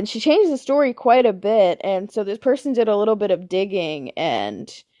 And she changed the story quite a bit, and so this person did a little bit of digging, and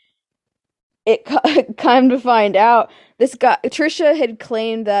it come to find out this guy, Trisha had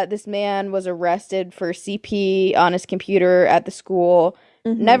claimed that this man was arrested for CP on his computer at the school.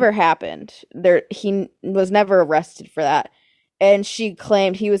 Never happened. He was never arrested for that. And she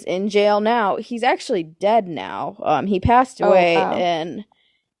claimed he was in jail now. He's actually dead now. He passed away, and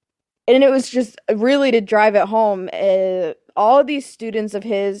it was just really to drive it home. All of these students of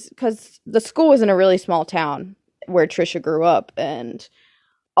his, because the school was in a really small town where Trisha grew up, and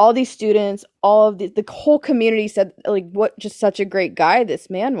all these students, all of the whole community said, like, what just such a great guy this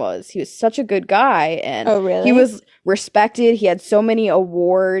man was. He was such a good guy, and he was respected. He had so many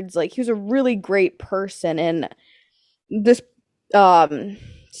awards. Like, he was a really great person. And this,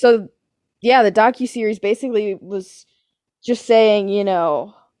 so yeah, the docuseries basically was just saying,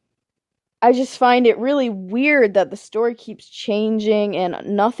 I just find it really weird that the story keeps changing and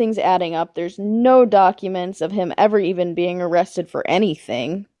nothing's adding up. There's no documents of him ever even being arrested for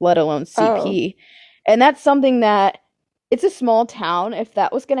anything, let alone CP. And that's something that, it's a small town. If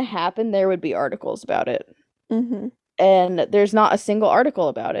that was going to happen, there would be articles about it. And there's not a single article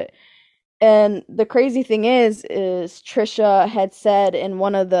about it. And the crazy thing is Trisha had said in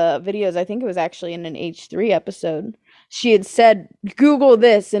one of the videos, I think it was actually in an H3 episode, she had said, Google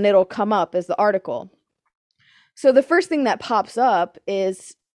this and it'll come up as the article. So the first thing that pops up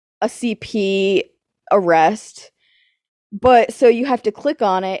is a CP arrest. But so you have to click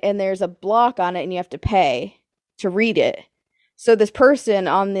on it and there's a block on it and you have to pay to read it. So this person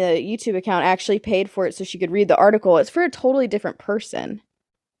on the YouTube account actually paid for it so she could read the article. It's for a totally different person.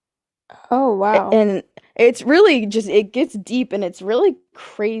 Oh, wow. And it's really just, it gets deep and it's really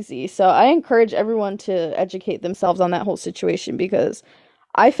crazy. So I encourage everyone to educate themselves on that whole situation because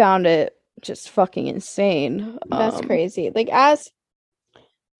I found it just fucking insane. That's crazy. Like, as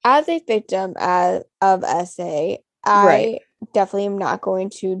a victim of SA, I definitely am not going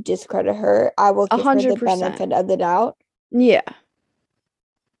to discredit her. I will give 100%. Her the benefit of the doubt. Yeah.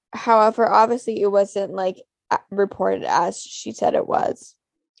 However, obviously it wasn't like reported as she said it was.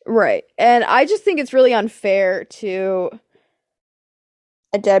 Right. And I just think it's really unfair to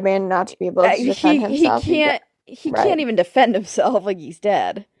a dead man not to be able to defend himself. He can't even defend himself, like he's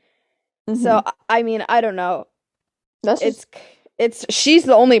dead. So I mean, I don't know. She's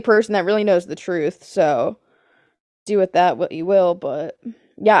the only person that really knows the truth, so do with that what you will, but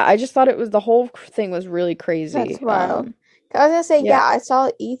yeah, I just thought the whole thing was really crazy. That's wild. I was gonna say, yeah, I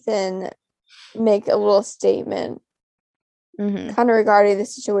saw Ethan make a little statement kind of regarding the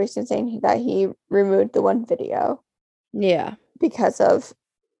situation, saying that he removed the one video. Yeah. Because of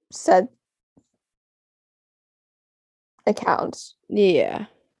said accounts. Yeah.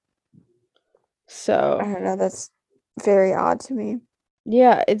 So I don't know, that's very odd to me.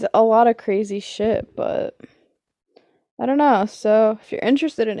 Yeah, it's a lot of crazy shit, but I don't know. So if you're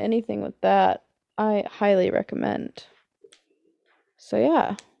interested in anything with that, I highly recommend. So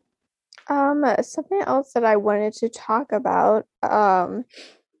yeah. Something else that I wanted to talk about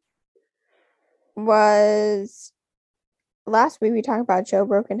was last week we talked about Joe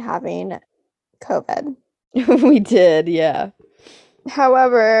Rogan having COVID. We did, yeah.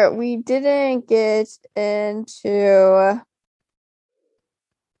 However, we didn't get into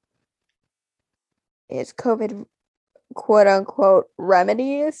his COVID quote unquote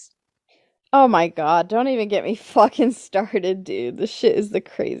remedies. Oh my god, don't even get me fucking started, dude. This shit is the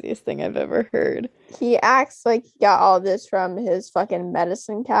craziest thing I've ever heard. He acts like he got all this from his fucking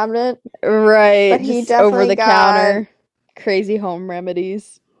medicine cabinet. Right, but he definitely over the counter crazy home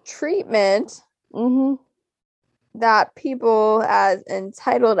remedies. Treatment that people as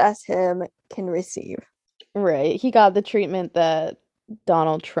entitled as him can receive. Right. He got the treatment that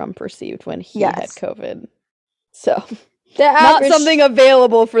Donald Trump received when he had COVID. So, not something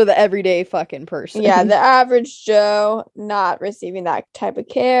available for the everyday fucking person. Yeah, the average Joe not receiving that type of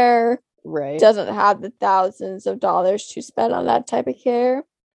care. Right. Doesn't have the thousands of dollars to spend on that type of care.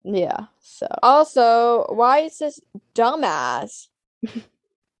 Yeah, so. Also, why is this dumbass?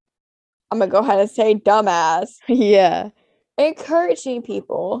 I'm gonna go ahead and say dumbass. Yeah. Encouraging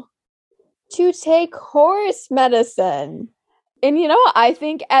people to take horse medicine. And you know what? I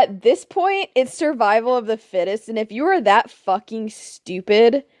think at this point, it's survival of the fittest. And if you are that fucking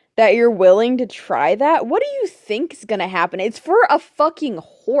stupid that you're willing to try that, what do you think is gonna happen? It's for a fucking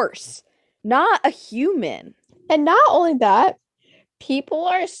horse, not a human. And not only that, people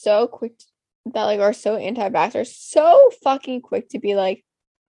are so quick that like are so anti-vaxxer, so fucking quick to be like,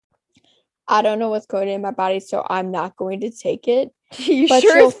 I don't know what's going in my body, so I'm not going to take it. You but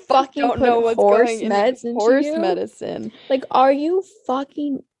sure you'll fucking fucking know what's going in horse you? medicine. Like, are you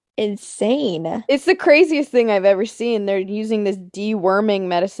fucking insane? It's the craziest thing I've ever seen. They're using this deworming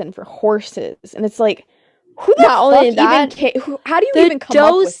medicine for horses, and it's like, who the not fuck only that, how do you even come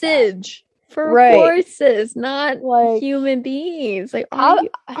up with that? Dosage for horses, not like human beings. Like,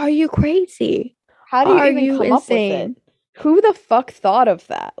 are you crazy? How do you even come up with it? Who the fuck thought of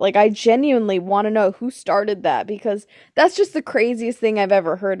that? Like, I genuinely want to know who started that, because that's just the craziest thing I've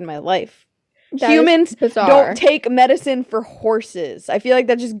ever heard in my life. Humans don't take medicine for horses. I feel like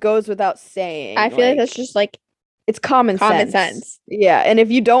that just goes without saying. I feel like that's just like, it's common sense. Yeah, and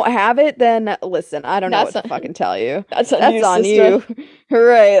if you don't have it, then listen, I don't know what to fucking tell you. That's on you.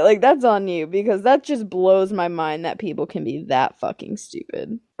 Right, like, that's on you, because that just blows my mind that people can be that fucking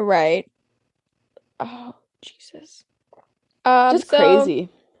stupid. Right. Oh, Jesus. Just crazy.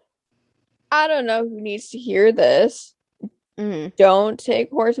 I don't know who needs to hear this. Don't take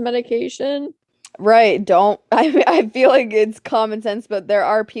horse medication. Right, don't. I feel like it's common sense, but there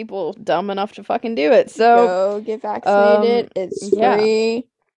are people dumb enough to fucking do it. So go get vaccinated. It's free.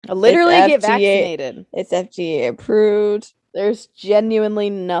 Literally get vaccinated. It's FDA approved. There's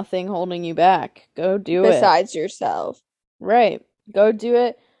genuinely nothing holding you back. Go do it. Besides yourself. Right. Go do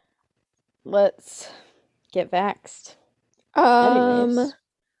it. Let's get vaxxed. Anyways.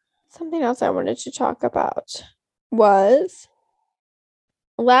 Something else I wanted to talk about was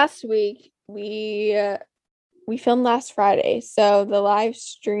last week we filmed last Friday, so the live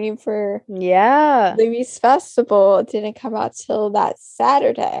stream for Lumi's Festival didn't come out till that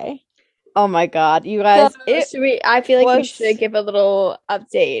Saturday. Oh my god, you guys! I feel like we should give a little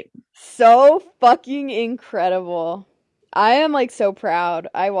update. So fucking incredible! I am like so proud.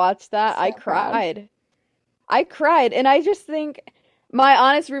 I watched that. I cried, and I just think my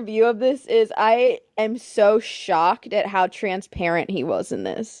honest review of this is I am so shocked at how transparent he was in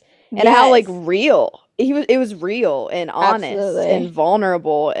this, and how like real it was real and honest and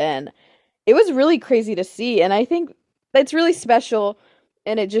vulnerable, and it was really crazy to see. And I think it's really special,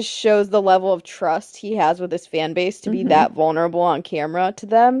 and it just shows the level of trust he has with his fan base to be that vulnerable on camera to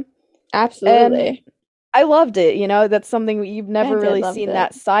them. Absolutely. And I loved it. You know, that's something you've never really seen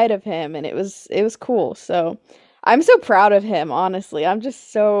that side of him, and it was cool. So I'm so proud of him, honestly. I'm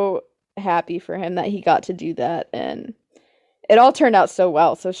just so happy for him that he got to do that, and it all turned out so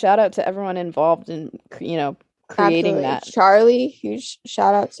well. So shout out to everyone involved in, creating that. Charlie, huge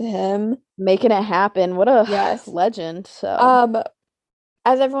shout out to him. Making it happen. What a legend. So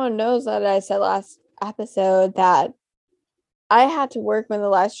as everyone knows, that I said last episode that I had to work when the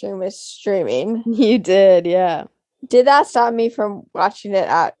live stream was streaming. You did, yeah. Did that stop me from watching it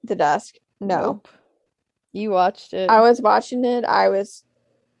at the desk? No. Nope. You watched it. I was watching it. I was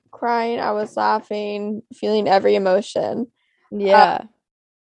crying. I was laughing, feeling every emotion. Yeah.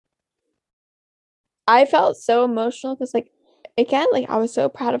 I felt so emotional because, like, again, like, I was so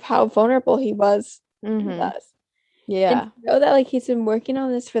proud of how vulnerable he was with us. Yeah. And know that, like, he's been working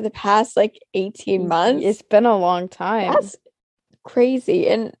on this for the past, like, 18 months. It's been a long time. That's crazy.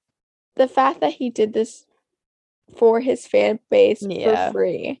 And the fact that he did this for his fan base for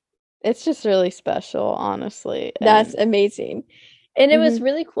free. It's just really special, honestly. That's amazing. And it was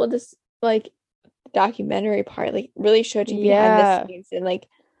really cool, this, like, documentary part, like, really showed you behind the scenes and, like,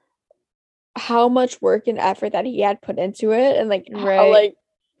 how much work and effort that he had put into it, and, like, how, like,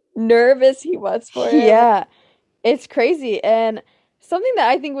 nervous he was for it. Yeah. It's crazy. And something that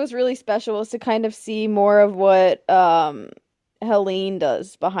I think was really special was to kind of see more of what Helene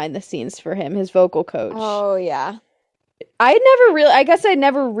does behind the scenes for him, his vocal coach. Oh, yeah. I guess I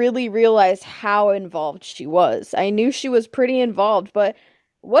never really realized how involved she was. I knew she was pretty involved, but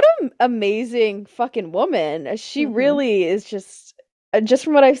what an amazing fucking woman. She really is just just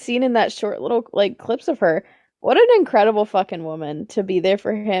from what I've seen in that short little like clips of her, what an incredible fucking woman to be there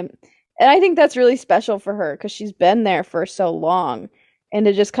for him. And I think that's really special for her because she's been there for so long. And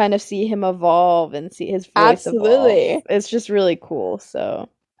to just kind of see him evolve and see his voice evolve, it's just really cool. So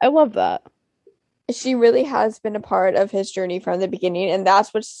I love that. She really has been a part of his journey from the beginning, and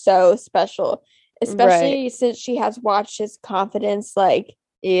that's what's so special, especially since she has watched his confidence like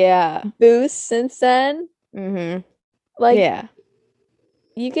boost since then. Like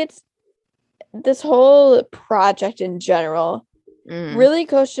you get this whole project in general really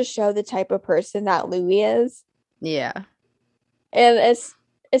goes to show the type of person that Louis is. Yeah. And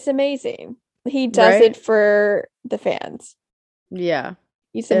it's amazing. He does it for the fans. Yeah.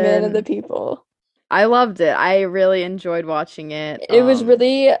 He's a man of the people. I loved it. I really enjoyed watching it. It was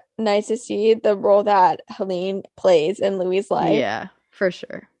really nice to see the role that Helene plays in Louis' life. Yeah, for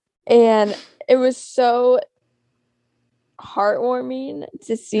sure. And it was so heartwarming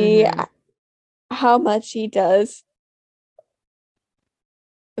to see how much he does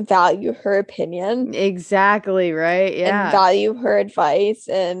value her opinion. Exactly, right? Yeah. And value her advice.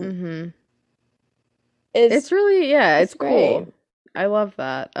 And it's really, it's cool. I love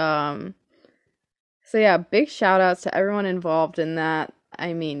that. So yeah, big shout outs to everyone involved in that.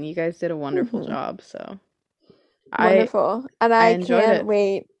 I mean, you guys did a wonderful job, so wonderful. And I can't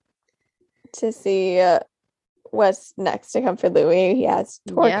wait to see what's next to come for Louis. He has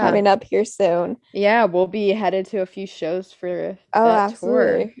tour coming up here soon. Yeah, we'll be headed to a few shows for that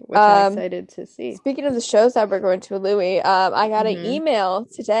tour, which I'm excited to see. Speaking of the shows that we're going to, Louis, I got an email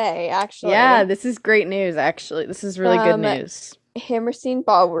today, actually. Yeah, this is great news, actually. This is really good news. Hammerstein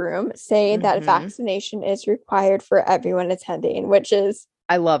Ballroom saying that vaccination is required for everyone attending, which is...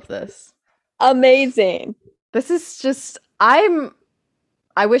 I love this. Amazing. This is just...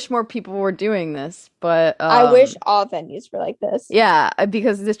 I wish more people were doing this, but... I wish all venues were like this. Yeah,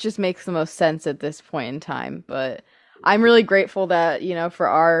 because this just makes the most sense at this point in time. But I'm really grateful that, for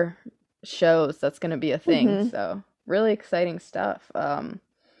our shows, that's going to be a thing. So, really exciting stuff.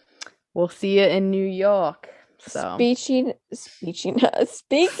 We'll see you in New York. So. Speaking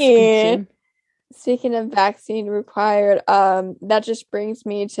of vaccine required, that just brings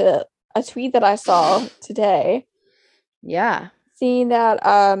me to a tweet that I saw today. Yeah. Seeing that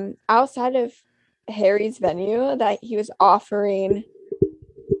outside of Harry's venue that he was offering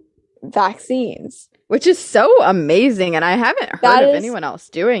vaccines. Which is so amazing, and I haven't heard of anyone else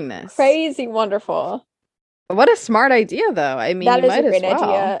doing this. Crazy wonderful. What a smart idea, though. I mean, that you is might a great as well.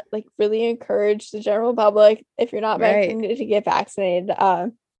 idea. Like, really encourage the general public, if you're not vaccinated, to get vaccinated.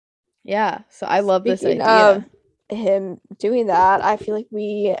 Yeah, so I love this idea. Him doing that, I feel like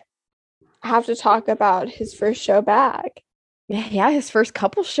we have to talk about his first show back. Yeah, his first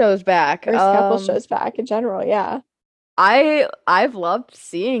couple shows back. Couple shows back in general, yeah. I've loved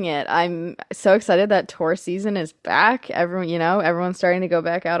seeing it. I'm so excited that tour season is back. Everyone's starting to go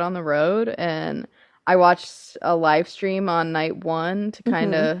back out on the road, and I watched a live stream on night one to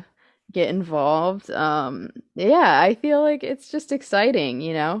kind of get involved. I feel like it's just exciting,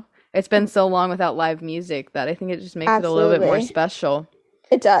 It's been so long without live music that I think it just makes it a little bit more special.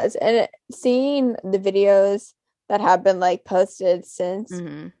 It does. And seeing the videos that have been like posted since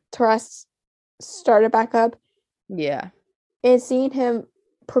tours started back up. Yeah. And seeing him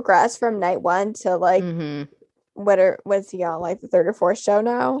progress from night one to like was he on like the third or fourth show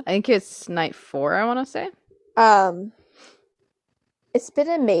now? I think it's night 4, I want to say. It's been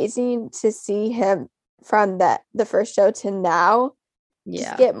amazing to see him from the first show to now. Yeah.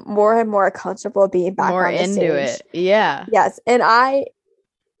 Just get more and more comfortable being back more on the into stage. It. Yeah. Yes. And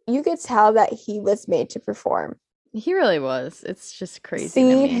you could tell that he was made to perform. He really was. It's just crazy.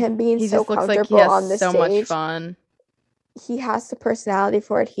 Seeing him being so comfortable on the stage. So much fun. He has the personality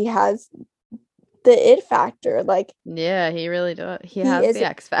for it. He has the it factor. Like, yeah, he really does. He has the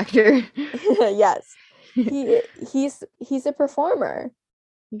X factor. Yes. He's a performer.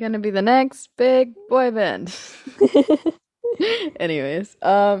 You're gonna be the next big boy band. Anyways,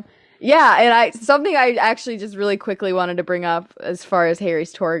 and something I actually just really quickly wanted to bring up as far as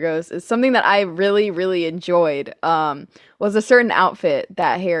Harry's tour goes is something that I really, really enjoyed. Was a certain outfit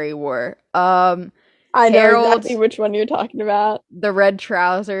that Harry wore. I know exactly which one you're talking about. The red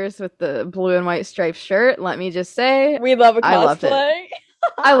trousers with the blue and white striped shirt. Let me just say, we love a cosplay. I loved it.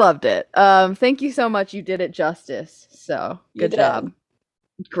 I loved it. Thank you so much. You did it justice. So good job.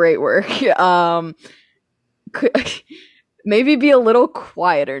 Great work. Maybe be a little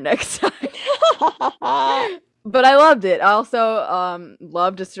quieter next time. But I loved it. I also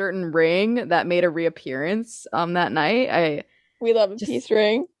loved a certain ring that made a reappearance that night. We love a peace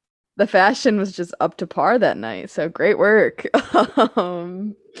ring. the fashion was just up to par that night. So great work.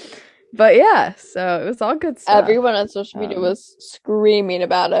 But yeah, so it was all good stuff. Everyone on social media was screaming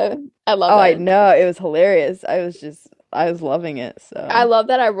about it. I love it. Oh, I know. It was hilarious. I was loving it. So I love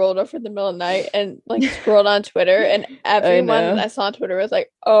that I rolled up for the middle of the night and like scrolled on Twitter, and everyone I saw on Twitter was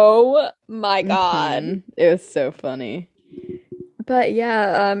like, "Oh my God." It was so funny. But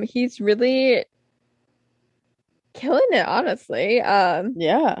yeah, he's really killing it, honestly.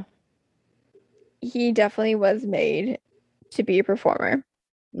 Yeah. He definitely was made to be a performer.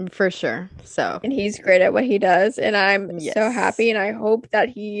 For sure. So, and he's great at what he does, and I'm so happy, and I hope that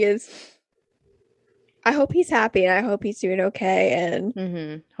he's happy, and I hope he's doing okay,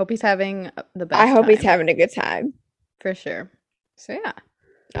 and hope he's having the best I hope time. He's having a good time. For sure. So yeah.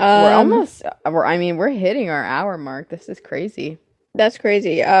 We're hitting our hour mark. This is crazy. That's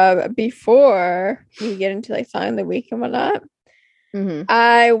crazy. Before we get into like song of the week and whatnot,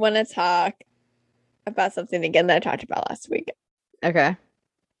 I want to talk about something again that I talked about last week. Okay.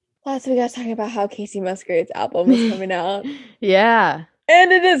 Last week I was talking about how Casey Musgrave's album was coming out. Yeah.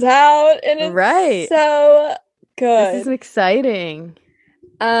 And it is out, and it's so good. This is exciting.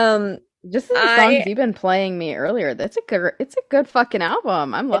 Just the songs you've been playing me earlier. It's a good fucking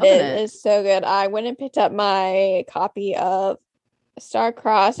album. I'm loving it. It's so good. I went and picked up my copy of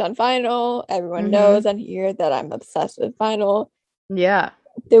Star-Crossed on vinyl. Everyone knows on here that I'm obsessed with vinyl. Yeah.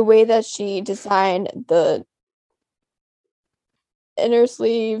 The way that she designed the inner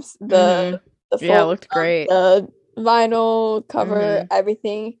sleeves, the fold, it looked great. The vinyl cover,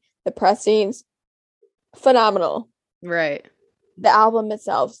 everything, the pressings, phenomenal. Right. The album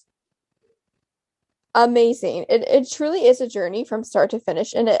itself, amazing. It truly is a journey from start to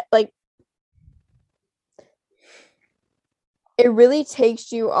finish, and it really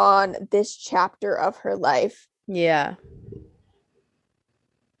takes you on this chapter of her life. Yeah.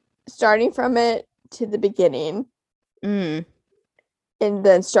 Starting from it to the beginning. And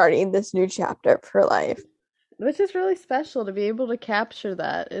then starting this new chapter of her life. Which is really special to be able to capture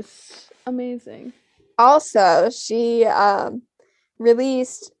that. It's amazing. Also, she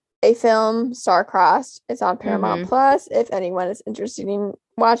released a film, Star-Crossed. It's on Paramount Plus. If anyone is interested in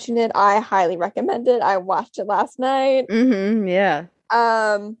watching it, I highly recommend it. I watched it last night. Yeah. It's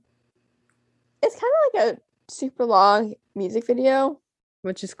kind of like a super long music video.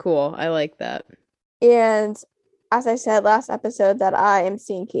 Which is cool. I like that. And as I said last episode, that I am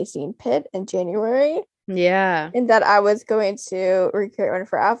seeing Casey in Pitt in January. Yeah. And that I was going to recreate one of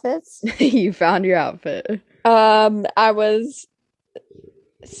her outfits. You found your outfit. I was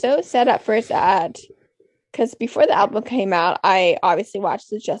so sad at first because before the album came out, I obviously watched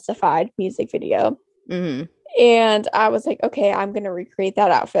the Justified music video. And I was like, okay, I'm going to recreate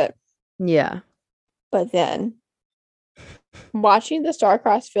that outfit. Yeah. But then watching the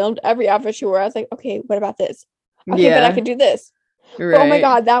Star-Crossed filmed every outfit she wore, I was like, okay, what about this? Okay, but I can do this. Right. Oh my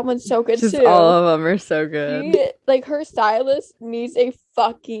God, that one's so good too. All of them are so good. Her stylist needs a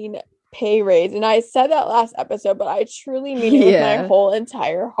fucking pay raise. And I said that last episode, but I truly mean it with my whole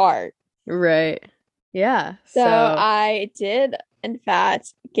entire heart. Right. Yeah. So I did, in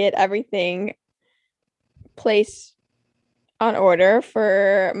fact, get everything placed on order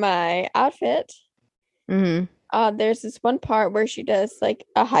for my outfit. There's this one part where she does like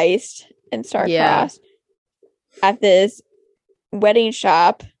a heist in Star-Crossed at this wedding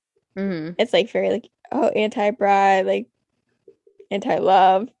shop. It's like very like anti-bride, like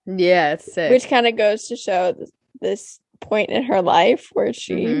anti-love. Yeah, it's sick. Which kind of goes to show this point in her life where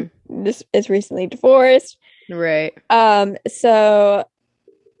she is recently divorced. Right. So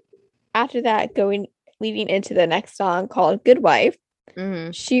after that, leading into the next song called Good Wife,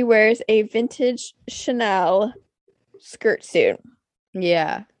 she wears a vintage Chanel skirt suit.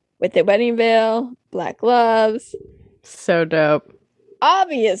 Yeah. With a wedding veil, black gloves. So dope.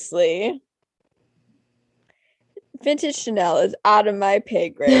 Obviously, vintage Chanel is out of my pay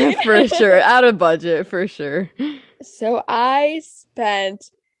grade. For sure. Out of budget, for sure. So I spent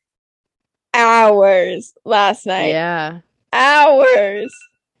hours last night. Yeah. Hours.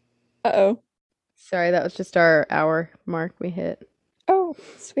 Uh-oh. Sorry, that was just our hour mark we hit. Oh,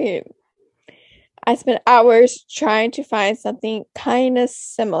 sweet. I spent hours trying to find something kind of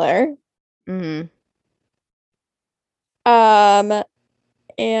similar. And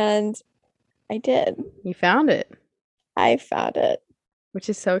I did. You found it. I found it. Which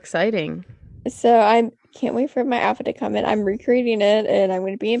is so exciting. So I can't wait for my outfit to come in. I'm recreating it, and I'm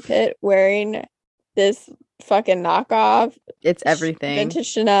going to be in Pitt wearing this fucking knockoff. It's everything. Vintage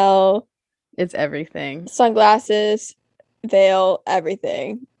Chanel. It's everything. Sunglasses, veil,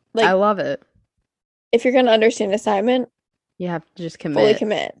 everything. I love it. If you're going to understand assignment, you have to just commit. Fully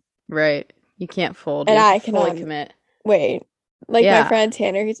commit. Right. You can't fold. And you I fully cannot commit. wait. Like my friend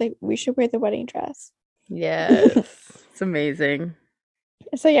Tanner, he's like, we should wear the wedding dress. Yes. It's amazing.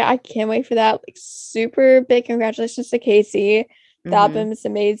 So yeah, I can't wait for that. Like super big congratulations to Casey. The album is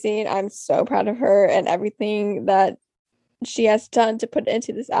amazing. I'm so proud of her and everything that she has done to put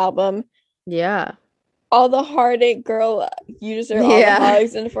into this album. Yeah. All the heartache, girl. You deserve all the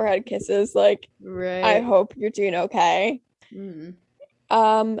hugs and forehead kisses. Like, right. I hope you're doing okay.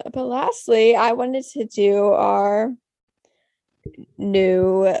 But lastly, I wanted to do our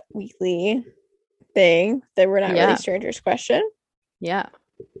new weekly thing that we're not really strangers question. Yeah.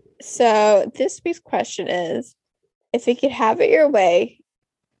 So this week's question is, if you could have it your way,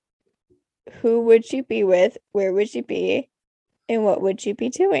 who would you be with? Where would you be? And what would you be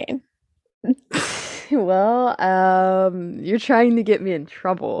doing? Well, you're trying to get me in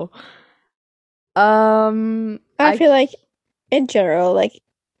trouble. I feel like in general, like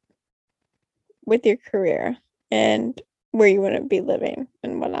with your career and where you want to be living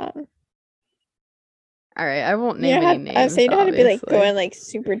and whatnot. All right, I won't name any names. I was saying you know how to be like going like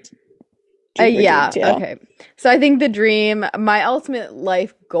super. Okay. So I think the dream, my ultimate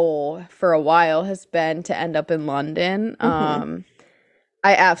life goal for a while has been to end up in London.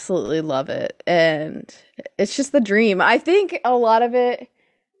 I absolutely love it, and it's just the dream. I think a lot of it,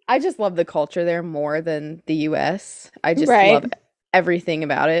 I just love the culture there more than the US. I just love everything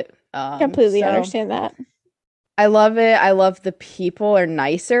about it. Completely understand that. I love it. I love the people are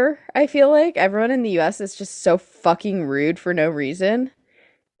nicer, I feel like. Everyone in the US is just so fucking rude for no reason.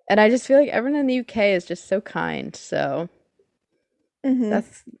 And I just feel like everyone in the UK is just so kind. So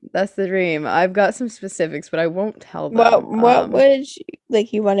that's the dream. I've got some specifics, but I won't tell them. What would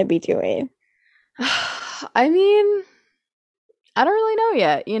you want to be doing? I mean, I don't really know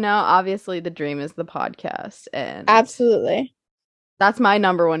yet. You know, obviously the dream is the podcast, and absolutely, that's my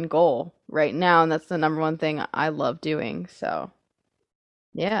number one goal right now, and that's the number one thing I love doing. So,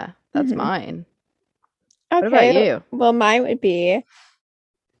 yeah, that's mine. Okay. What about you? Well, mine would be,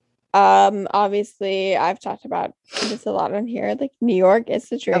 obviously, I've talked about this a lot on here. Like New York is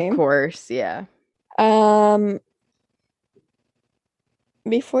the dream, of course. Yeah.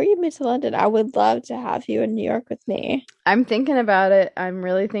 Before you move to London, I would love to have you in New York with me. I'm thinking about it. I'm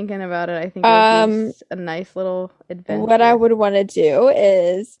really thinking about it. I think it would be a nice little adventure. What I would want to do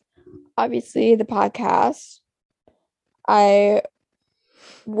is, obviously, the podcast. I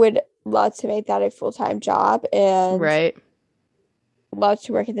would love to make that a full-time job and love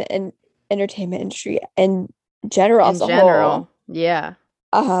to work in the entertainment industry in general as a whole. Yeah.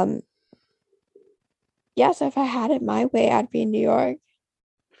 Yeah, so if I had it my way, I'd be in New York.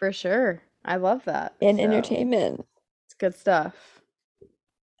 For sure. I love that. In entertainment. It's good stuff.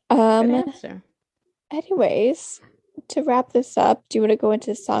 Good answer. Anyways, to wrap this up, do you want to go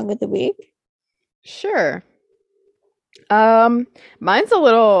into Song of the Week? Sure. Mine's a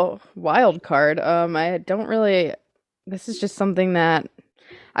little wild card. I don't really, this is just something that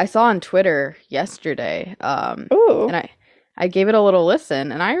I saw on Twitter yesterday. And I gave it a little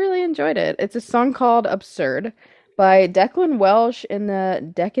listen and I really enjoyed it. It's a song called Absurd by Declan Welsh in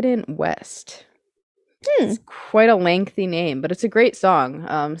the Decadent West. It's quite a lengthy name, but it's a great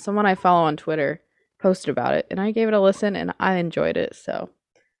song. Someone I follow on Twitter posted about it and I gave it a listen and I enjoyed it. So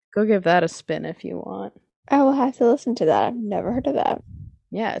go give that a spin if you want. I will have to listen to that. I've never heard of that.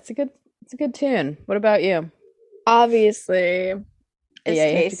 Yeah, it's a good tune. What about you? Obviously, it's you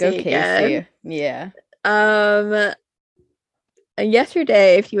have to go Casey. Again. Yeah.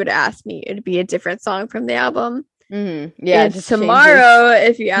 Yesterday, if you would ask me, it'd be a different song from the album. Yeah. And tomorrow,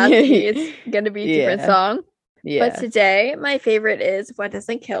 if you ask me, it's gonna be a different song. Yeah. But today, my favorite is "What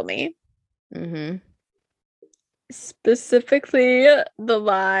Doesn't Kill Me." Specifically, the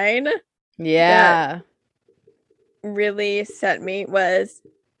line. Yeah. That really set me was,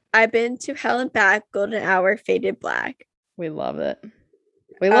 "I've been to hell and back, golden hour, faded black." We love it.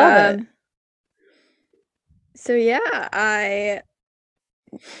 We love it. So yeah, I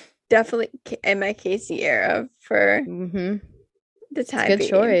definitely in my Casey era for the time. Good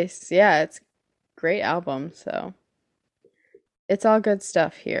choice. Yeah, it's a great album. So it's all good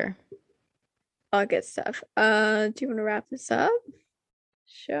stuff here. All good stuff. Do you want to wrap this up?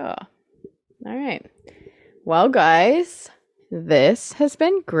 Sure. All right. Well, guys, this has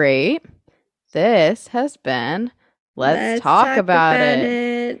been great. This has been Let's talk about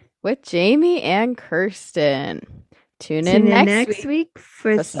it with Jamie and Kirsten. Tune in next week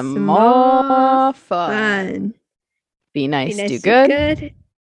for some more fun. Be nice, do good.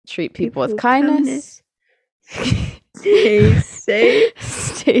 Treat people with kindness. Stay safe.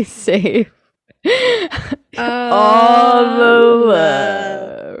 Stay safe. All the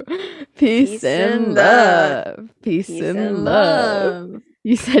love. Peace and love. Peace and love.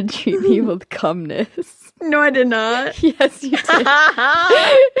 You said treat me with cumness. No, I did not. Yes, you did.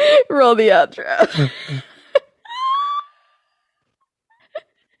 Roll the outro.